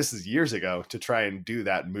 and this is years ago, to try and do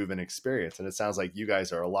that move-in experience. And it sounds like you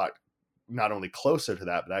guys are a lot, not only closer to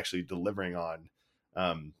that, but actually delivering on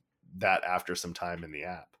that after some time in the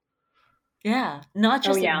app. Yeah. Not Oh,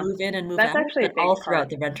 just at yeah. move in and move That's out, actually a but big all throughout part.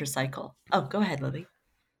 the renter cycle. Oh, go ahead, Lily.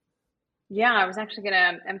 Yeah, I was actually going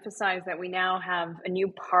to emphasize that we now have a new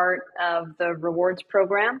part of the rewards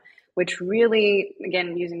program, which really,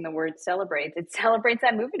 again, using the word celebrates, it celebrates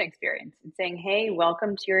that moving experience. It's saying, hey,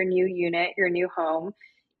 welcome to your new unit, your new home.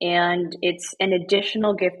 And it's an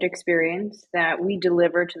additional gift experience that we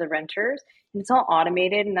deliver to the renters. And it's all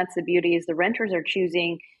automated. And that's the beauty is the renters are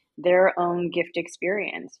choosing their own gift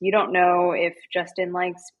experience. You don't know if Justin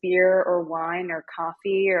likes beer or wine or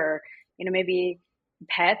coffee or, maybe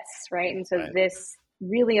pets, right? And so Right. this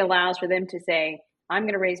really allows for them to say, I'm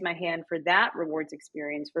going to raise my hand for that rewards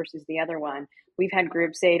experience versus the other one. We've had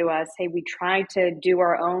groups say to us, hey, we try to do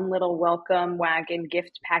our own little welcome wagon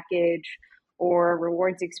gift package or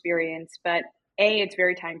rewards experience, but it's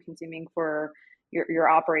very time consuming for your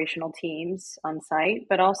operational teams on site,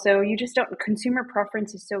 but also you just don't, consumer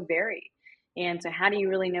preference is so varied. And so how do you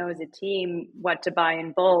really know as a team what to buy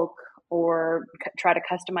in bulk or try to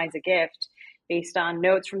customize a gift based on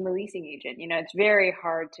notes from the leasing agent? It's very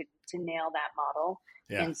hard to nail that model.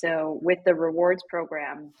 Yeah. And so with the rewards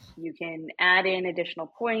program, you can add in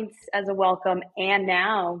additional points as a welcome and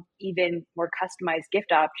now even more customized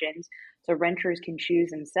gift options. So renters can choose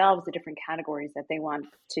themselves the different categories that they want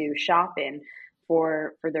to shop in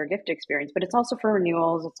for their gift experience. But it's also for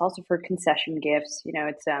renewals. It's also for concession gifts.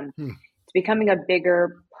 It's becoming a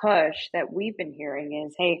bigger push that we've been hearing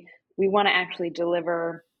is, hey, we want to actually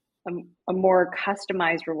deliver a more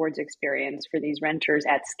customized rewards experience for these renters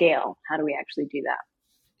at scale. How do we actually do that?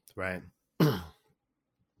 Right.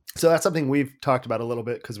 So that's something we've talked about a little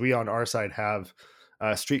bit because we on our side have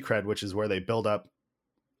street cred, which is where they build up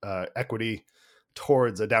equity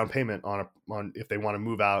towards a down payment on if they want to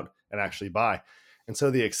move out and actually buy. And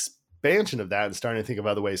so the expansion of that and starting to think of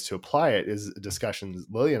other ways to apply it is discussions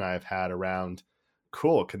Lily and I have had around,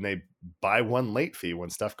 cool, can they buy one late fee when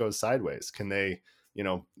stuff goes sideways? Can they,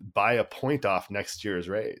 buy a point off next year's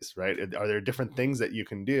raise, right? Are there different things that you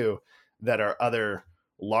can do that are other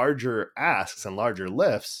larger asks and larger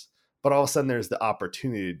lifts, but all of a sudden there's the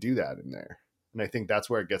opportunity to do that in there? And I think that's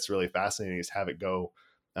where it gets really fascinating is have it go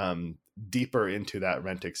deeper into that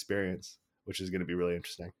rent experience, which is going to be really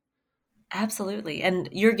interesting. Absolutely. And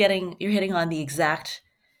you're hitting on the exact,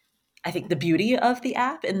 I think, the beauty of the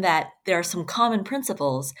app in that there are some common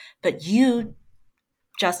principles, but you,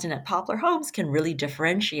 Justin, at Poplar Homes can really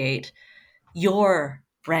differentiate your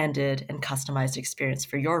branded and customized experience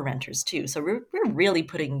for your renters too. So we're really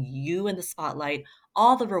putting you in the spotlight.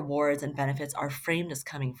 All the rewards and benefits are framed as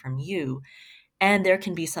coming from you. And there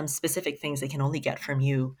can be some specific things they can only get from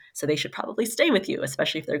you. So they should probably stay with you,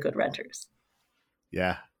 especially if they're good renters.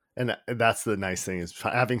 Yeah. And that's the nice thing is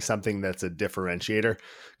having something that's a differentiator,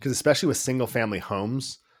 because especially with single family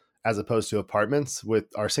homes, as opposed to apartments with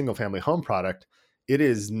our single family home product, it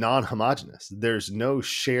is non-homogeneous. There's no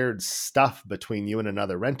shared stuff between you and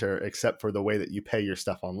another renter except for the way that you pay your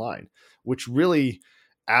stuff online, which really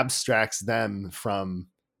abstracts them from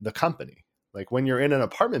the company. Like when you're in an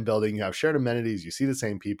apartment building, you have shared amenities, you see the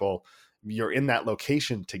same people, you're in that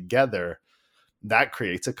location together. That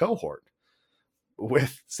creates a cohort.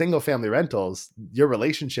 With single family rentals, your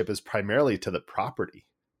relationship is primarily to the property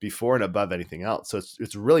before and above anything else. So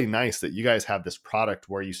it's really nice that you guys have this product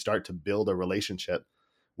where you start to build a relationship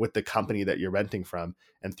with the company that you're renting from,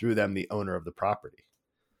 and through them, the owner of the property.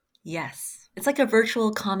 Yes. It's like a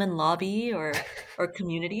virtual common lobby or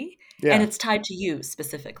community, and it's tied to you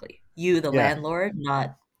specifically. You, the landlord,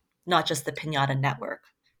 not just the Piñata network.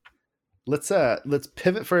 Let's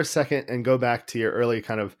pivot for a second and go back to your early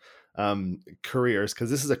kind of careers, because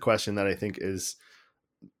this is a question that I think is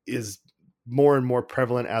more and more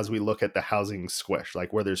prevalent as we look at the housing squish,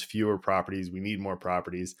 like where there's fewer properties, we need more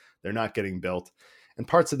properties, they're not getting built. And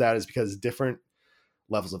parts of that is because different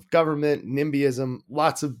levels of government, NIMBYism,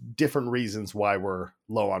 lots of different reasons why we're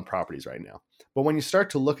low on properties right now. But when you start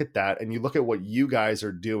to look at that and you look at what you guys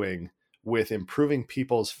are doing with improving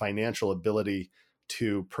people's financial ability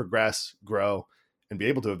to progress, grow, and be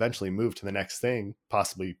able to eventually move to the next thing,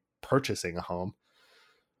 possibly purchasing a home,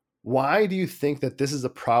 why do you think that this is a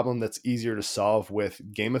problem that's easier to solve with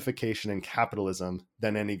gamification and capitalism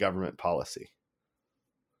than any government policy?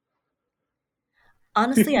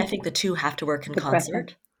 Honestly, I think the two have to work in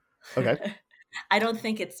concert. Okay. I don't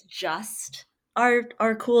think it's just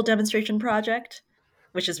our cool demonstration project,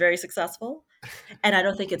 which is very successful. And I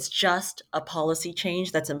don't think it's just a policy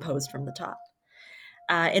change that's imposed from the top.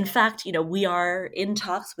 In fact, we are in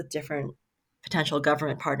talks with different potential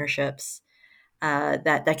government partnerships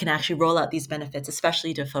that can actually roll out these benefits,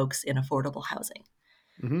 especially to folks in affordable housing,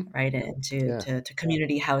 right? And to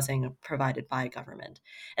community housing provided by government.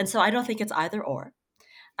 And so I don't think it's either or.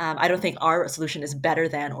 I don't think our solution is better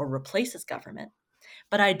than or replaces government.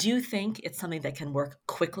 But I do think it's something that can work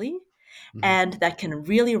quickly and that can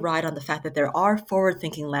really ride on the fact that there are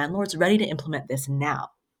forward-thinking landlords ready to implement this now.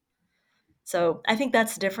 So I think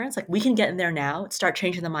that's the difference. Like, we can get in there now, start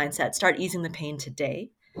changing the mindset, start easing the pain today,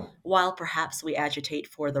 while perhaps we agitate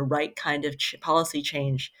for the right kind of policy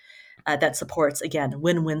change that supports, again,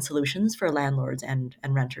 win-win solutions for landlords and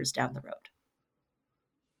renters down the road.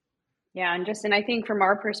 Yeah, and I think from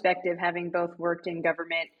our perspective, having both worked in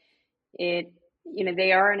government,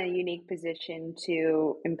 they are in a unique position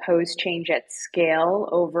to impose change at scale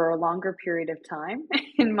over a longer period of time,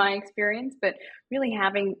 in my experience. But really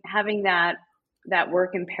having that work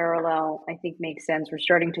in parallel, I think makes sense. We're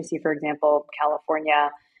starting to see, for example, California,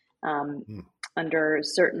 under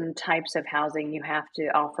certain types of housing, you have to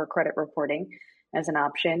offer credit reporting as an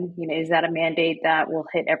option. Is that a mandate that will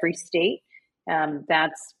hit every state?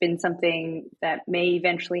 That's been something that may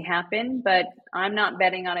eventually happen, but I'm not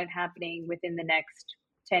betting on it happening within the next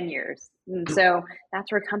 10 years. And so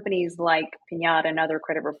that's where companies like Piñata and other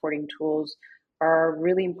credit reporting tools are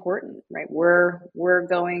really important, right? We're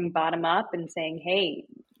going bottom up and saying, hey,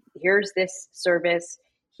 here's this service,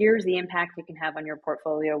 here's the impact it can have on your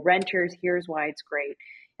portfolio. Renters, here's why it's great.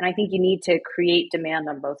 And I think you need to create demand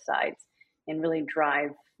on both sides and really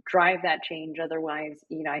drive that change. Otherwise,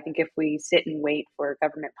 I think if we sit and wait for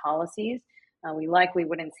government policies, we likely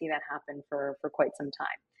wouldn't see that happen for quite some time.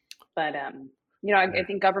 But I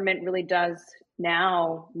think government really does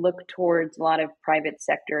now look towards a lot of private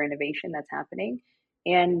sector innovation that's happening,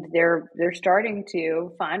 and they're starting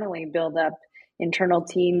to finally build up internal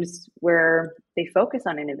teams where they focus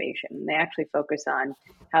on innovation. They actually focus on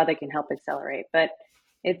how they can help accelerate. But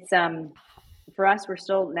it's for us, we're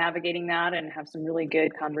still navigating that and have some really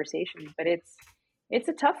good conversations, but it's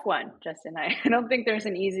a tough one, Justin. I don't think there's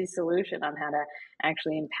an easy solution on how to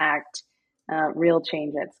actually impact real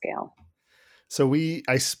change at scale. So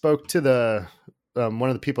I spoke to one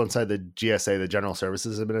of the people inside the GSA, the General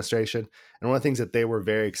Services Administration, and one of the things that they were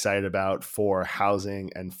very excited about for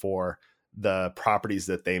housing and for the properties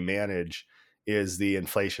that they manage is the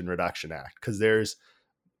Inflation Reduction Act, because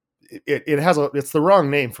it's the wrong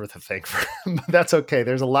name for the thing, but that's okay.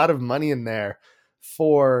 There's a lot of money in there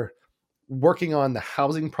for working on the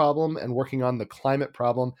housing problem and working on the climate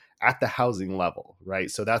problem at the housing level, right?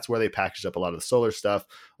 So that's where they packaged up a lot of the solar stuff,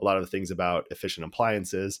 a lot of the things about efficient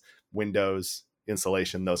appliances, windows,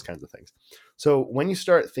 insulation, those kinds of things. So when you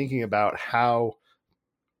start thinking about how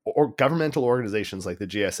governmental organizations like the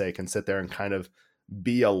GSA can sit there and kind of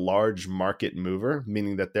be a large market mover,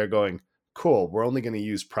 meaning that they're going, cool, we're only going to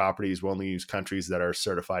use properties, we'll only use countries that are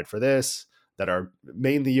certified for this, that are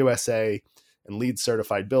made in the USA and LEED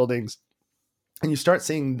certified buildings. and you start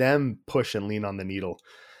seeing them push and lean on the needle.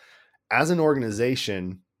 As an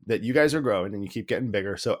organization that you guys are growing and you keep getting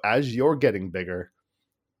bigger. So as you're getting bigger,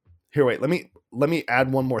 here, wait, let me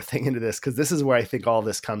add one more thing into this, because this is where I think all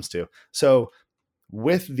this comes to. So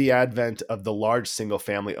with the advent of the large single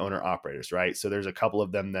family owner operators, right? So there's a couple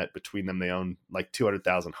of them that between them, they own like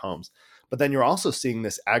 200,000 homes. But then you're also seeing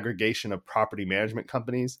this aggregation of property management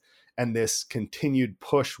companies and this continued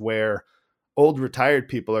push where old retired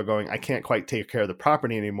people are going, I can't quite take care of the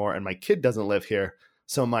property anymore, and my kid doesn't live here.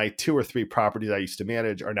 So my 2 or 3 properties I used to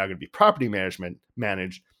manage are now going to be property management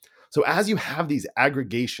managed. So as you have these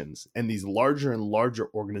aggregations and these larger and larger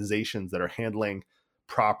organizations that are handling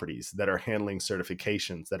properties, that are handling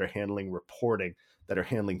certifications, that are handling reporting, that are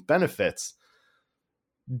handling benefits,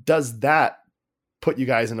 does that put you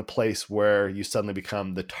guys in a place where you suddenly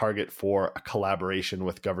become the target for a collaboration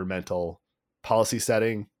with governmental policy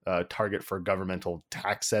setting, a target for governmental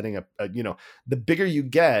tax setting? The bigger you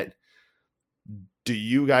get, do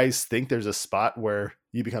you guys think there's a spot where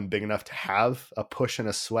you become big enough to have a push and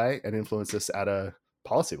a sway and influence this at a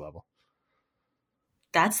policy level?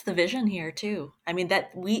 That's the vision here too. I mean,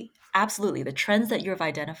 that we absolutely, the trends that you've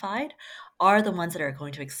identified are the ones that are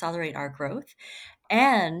going to accelerate our growth.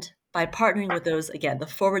 And by partnering with those, again, the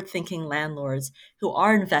forward thinking landlords who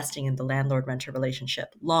are investing in the landlord renter relationship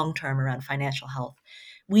long term around financial health,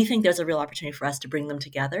 we think there's a real opportunity for us to bring them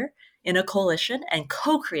together in a coalition and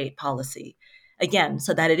co create policy, again,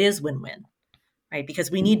 so that it is win win, right? Because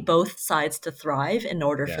we need both sides to thrive in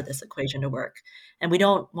order for this equation to work. And we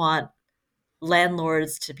don't want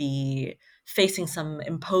landlords to be facing some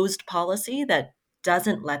imposed policy that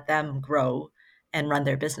doesn't let them grow and run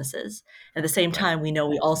their businesses. At the same time, we know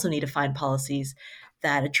we also need to find policies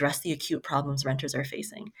that address the acute problems renters are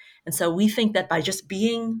facing. And so we think that by just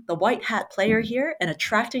being the white hat player here and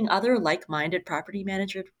attracting other like-minded property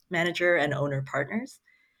manager and owner partners,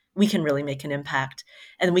 we can really make an impact.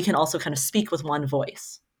 And we can also kind of speak with one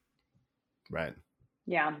voice. Right.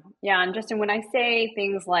 Yeah. Yeah. And Justin, when I say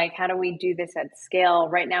things like, how do we do this at scale?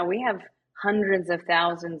 Right now, we have hundreds of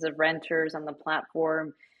thousands of renters on the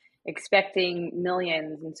platform, expecting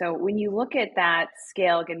millions. And so when you look at that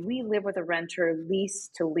scale, again, we live with a renter lease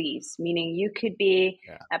to lease, meaning you could be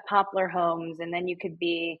at Poplar Homes and then you could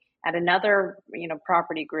be at another,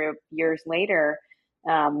 property group years later.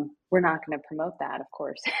 We're not going to promote that, of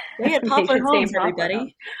course. Stay at Poplar Homes,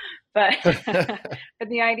 everybody. But but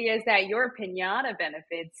the idea is that your Piñata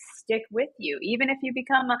benefits stick with you, even if you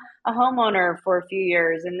become a homeowner for a few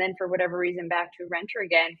years and then for whatever reason back to renter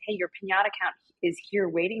again. Hey, your Piñata account is here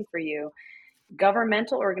waiting for you.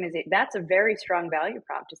 Governmental organization, that's a very strong value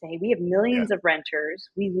prop to say, hey, we have millions of renters.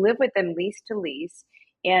 We live with them lease to lease,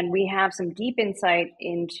 and we have some deep insight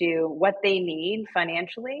into what they need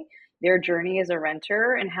financially, their journey as a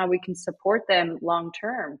renter, and how we can support them long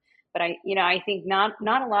term. But I think not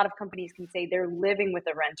a lot of companies can say they're living with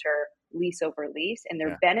a renter lease over lease, and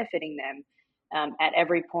they're benefiting them at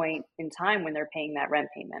every point in time when they're paying that rent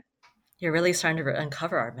payment. You're really starting to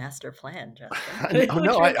uncover our master plan, Justin.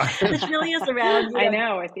 Which really is around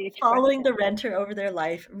following the renter over their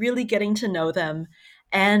life, really getting to know them.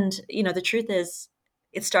 And, the truth is,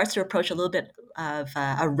 it starts to approach a little bit of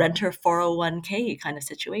a renter 401k kind of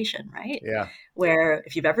situation, right? Yeah. Where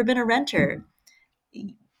if you've ever been a renter,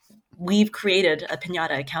 we've created a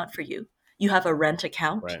Piñata account for you. You have a rent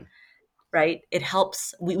account, right? It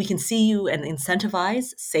helps. We can see you and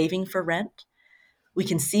incentivize saving for rent. We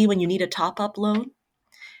can see when you need a top-up loan.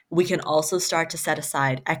 We can also start to set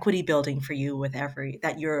aside equity building for you with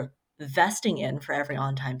that you're vesting in for every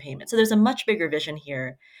on-time payment. So there's a much bigger vision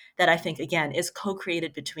here that I think, again, is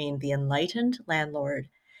co-created between the enlightened landlord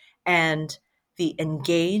and the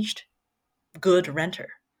engaged, good renter.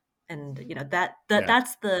 And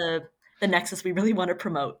that's the nexus we really want to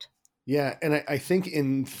promote. Yeah, and I think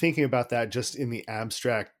in thinking about that, just in the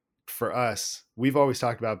abstract, for us, we've always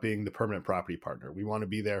talked about being the permanent property partner. We want to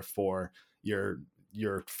be there for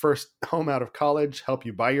your first home out of college, help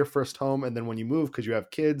you buy your first home, and then when you move because you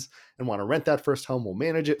have kids and want to rent that first home, we'll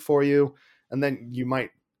manage it for you. And then you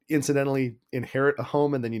might incidentally inherit a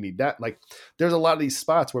home and then you need that. Like, there's a lot of these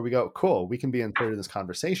spots where we go, cool, we can be included in this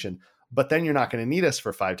conversation, but then you're not going to need us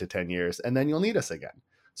for 5 to 10 years, and then you'll need us again.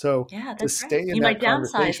 So to stay in you that might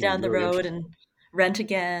downsize down the really road and rent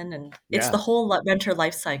again, and it's the whole renter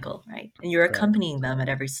life cycle, right? And you're accompanying them at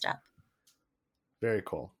every step. Very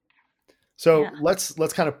cool. So let's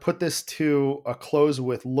kind of put this to a close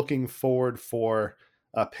with looking forward for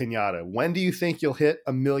Piñata. When do you think you'll hit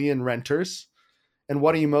 1 million renters? And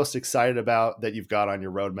what are you most excited about that you've got on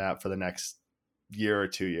your roadmap for the next year or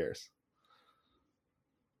 2 years?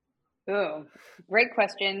 Oh, great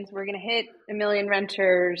questions. We're going to hit 1 million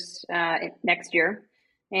renters next year.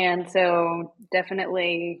 And so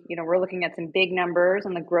definitely, we're looking at some big numbers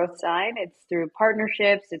on the growth side. It's through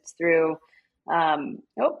partnerships, it's through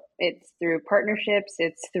partnerships,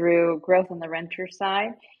 it's through growth on the renter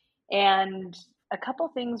side. And a couple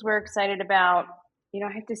things we're excited about,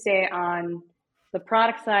 I have to say on the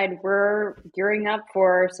product side, we're gearing up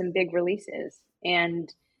for some big releases. And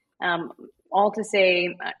all to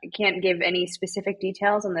say, I can't give any specific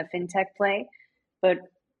details on the fintech play, but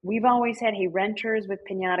we've always had, hey, renters with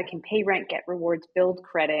Pinata can pay rent, get rewards, build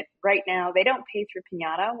credit. Right now, they don't pay through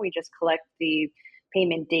Pinata. We just collect the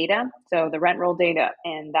payment data, so the rent roll data,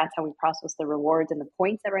 and that's how we process the rewards and the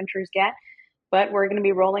points that renters get. But we're going to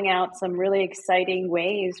be rolling out some really exciting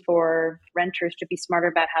ways for renters to be smarter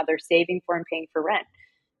about how they're saving for and paying for rent.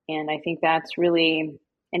 And I think that's really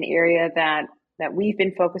an area that we've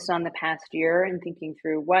been focused on the past year and thinking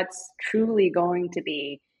through what's truly going to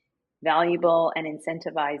be valuable and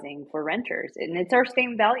incentivizing for renters. And it's our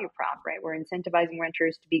same value prop, right? We're incentivizing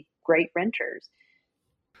renters to be great renters.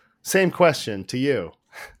 Same question to you.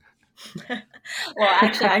 Well,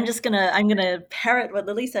 actually, I'm gonna parrot what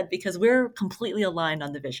Lily said because we're completely aligned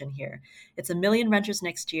on the vision here. It's 1 million renters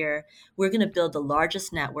next year. We're gonna build the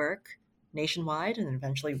largest network nationwide and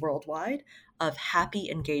eventually worldwide of happy,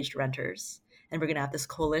 engaged renters, and we're gonna have this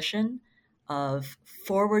coalition of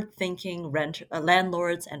forward-thinking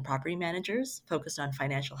landlords and property managers focused on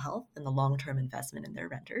financial health and the long-term investment in their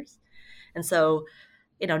renters. And so,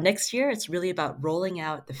 next year it's really about rolling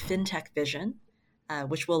out the fintech vision,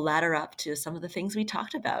 which will ladder up to some of the things we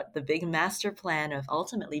talked about, the big master plan of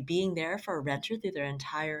ultimately being there for a renter through their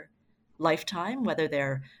entire lifetime, whether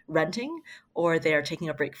they're renting or they're taking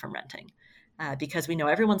a break from renting, because we know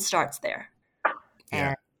everyone starts there. Yeah.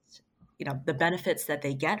 And, the benefits that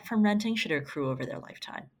they get from renting should accrue over their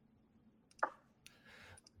lifetime.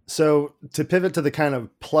 So to pivot to the kind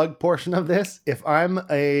of plug portion of this, if I'm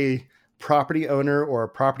a property owner or a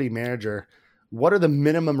property manager, what are the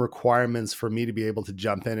minimum requirements for me to be able to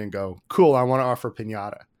jump in and go, cool, I want to offer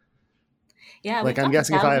Piñata? Yeah, like I'm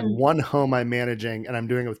guessing if I have one home I'm managing and I'm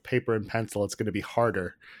doing it with paper and pencil, it's going to be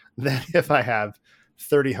harder than if I have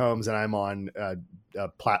 30 homes and I'm on a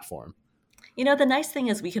platform. The nice thing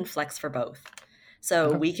is we can flex for both.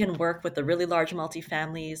 So we can work with the really large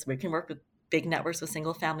multifamilies. We can work with big networks with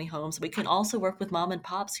single family homes. We can also work with mom and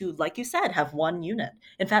pops who, like you said, have one unit.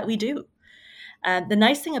 In fact, we do. The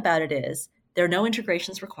nice thing about it is there are no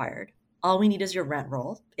integrations required. All we need is your rent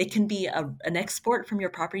roll. It can be an export from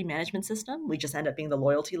your property management system. We just end up being the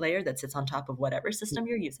loyalty layer that sits on top of whatever system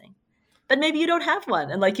you're using. But maybe you don't have one.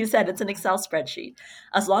 And like you said, it's an Excel spreadsheet.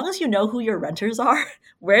 As long as you know who your renters are,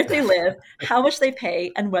 where they live, how much they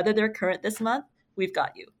pay, and whether they're current this month, we've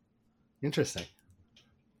got you. Interesting.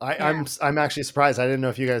 I'm actually surprised. I didn't know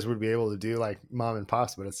if you guys would be able to do like mom and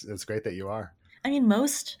pops, but it's great that you are. I mean,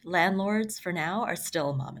 most landlords for now are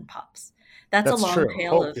still mom and pops. That's a long true.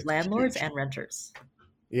 tail of landlords and renters.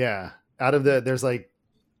 Yeah. There's like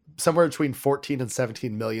somewhere between 14 and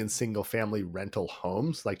 17 million single family rental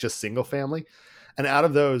homes, like just single family. And out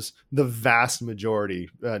of those, the vast majority,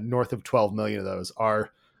 north of 12 million of those are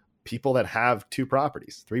people that have 2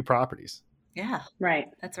 properties, 3 properties. Yeah, right.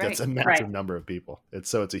 That's right. That's a massive number of people.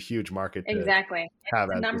 It's a huge market. Exactly.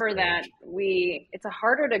 It's a number that it's a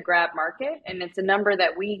harder to grab market, and it's a number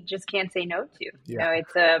that we just can't say no to. Yeah.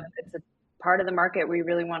 It's a part of the market we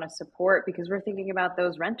really want to support because we're thinking about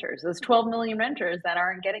those renters, those 12 million renters that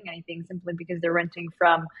aren't getting anything simply because they're renting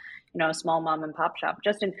from, a small mom and pop shop.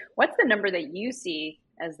 Justin, what's the number that you see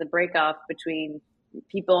as the breakoff between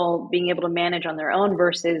people being able to manage on their own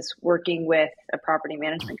versus working with a property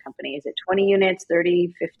management company? Is it 20 units,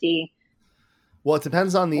 30, 50? Well, it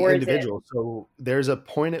depends on the individual. So there's a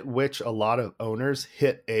point at which a lot of owners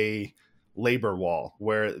hit a labor wall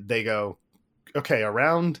where they go, okay,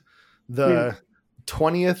 around the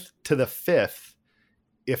 20th to the 5th,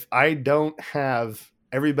 if I don't have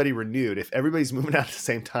everybody renewed, if everybody's moving out at the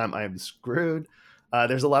same time, I am screwed.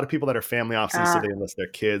 There's a lot of people that are family offices, so they enlist their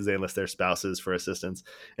kids, they enlist their spouses for assistance.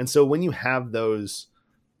 And so when you have those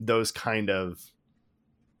kind of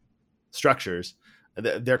structures,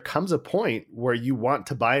 there comes a point where you want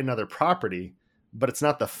to buy another property, but it's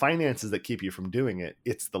not the finances that keep you from doing it,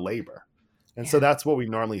 it's the labor. And so that's what we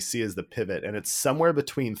normally see as the pivot. And it's somewhere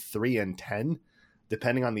between 3 and 10,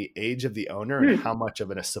 depending on the age of the owner and how much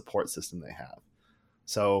of a support system they have.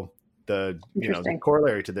 So the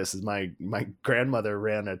corollary to this is my grandmother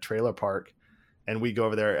ran a trailer park, and we go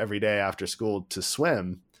over there every day after school to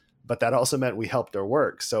swim. But that also meant we helped her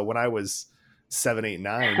work. So when I was 7, 8,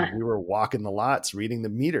 9, we were walking the lots, reading the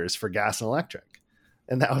meters for gas and electric.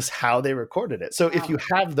 and that was how they recorded it. So if you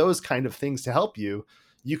have those kind of things to help you,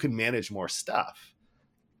 you can manage more stuff.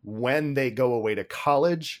 When they go away to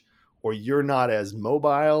college, or you're not as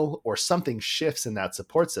mobile, or something shifts in that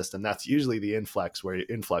support system, that's usually the influx where you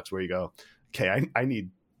go, okay, I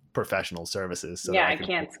need professional services. So I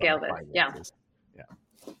can't scale this.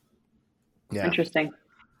 Yeah. Interesting.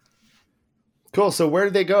 Cool. So where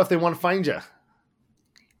do they go if they want to find you?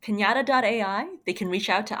 Pinata.ai. They can reach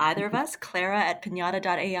out to either of us, Clara at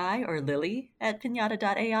Piñata.ai or Lily at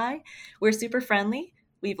Pinata.ai. We're super friendly.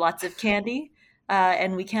 We have lots of candy,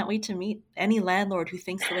 and we can't wait to meet any landlord who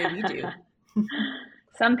thinks the way we do.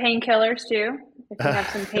 Some painkillers too. If you have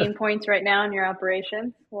some pain points right now in your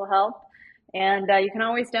operations, will help. And you can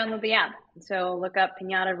always download the app. So look up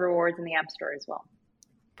Piñata Rewards in the App Store as well.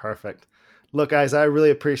 Perfect. Look, guys, I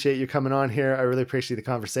really appreciate you coming on here. I really appreciate the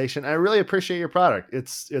conversation. I really appreciate your product.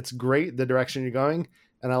 It's great, the direction you're going,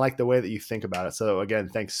 and I like the way that you think about it. So again,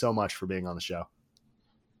 thanks so much for being on the show.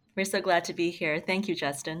 We're so glad to be here. Thank you,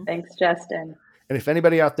 Justin. Thanks, Justin. And if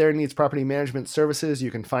anybody out there needs property management services,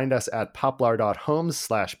 you can find us at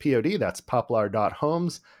poplar.homes/POD. That's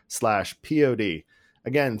poplar.homes/POD.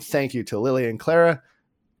 Again, thank you to Lily and Clara.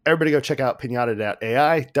 Everybody go check out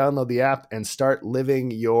Piñata.ai, download the app, and start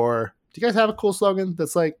living your... Do you guys have a cool slogan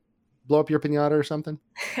that's like, blow up your piñata or something?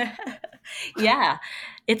 Yeah.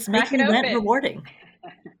 It's making rent rewarding.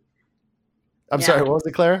 I'm sorry, what was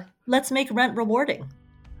it, Clara? Let's make rent rewarding.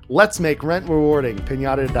 Let's make rent rewarding.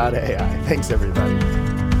 Piñata.ai. Thanks, everybody.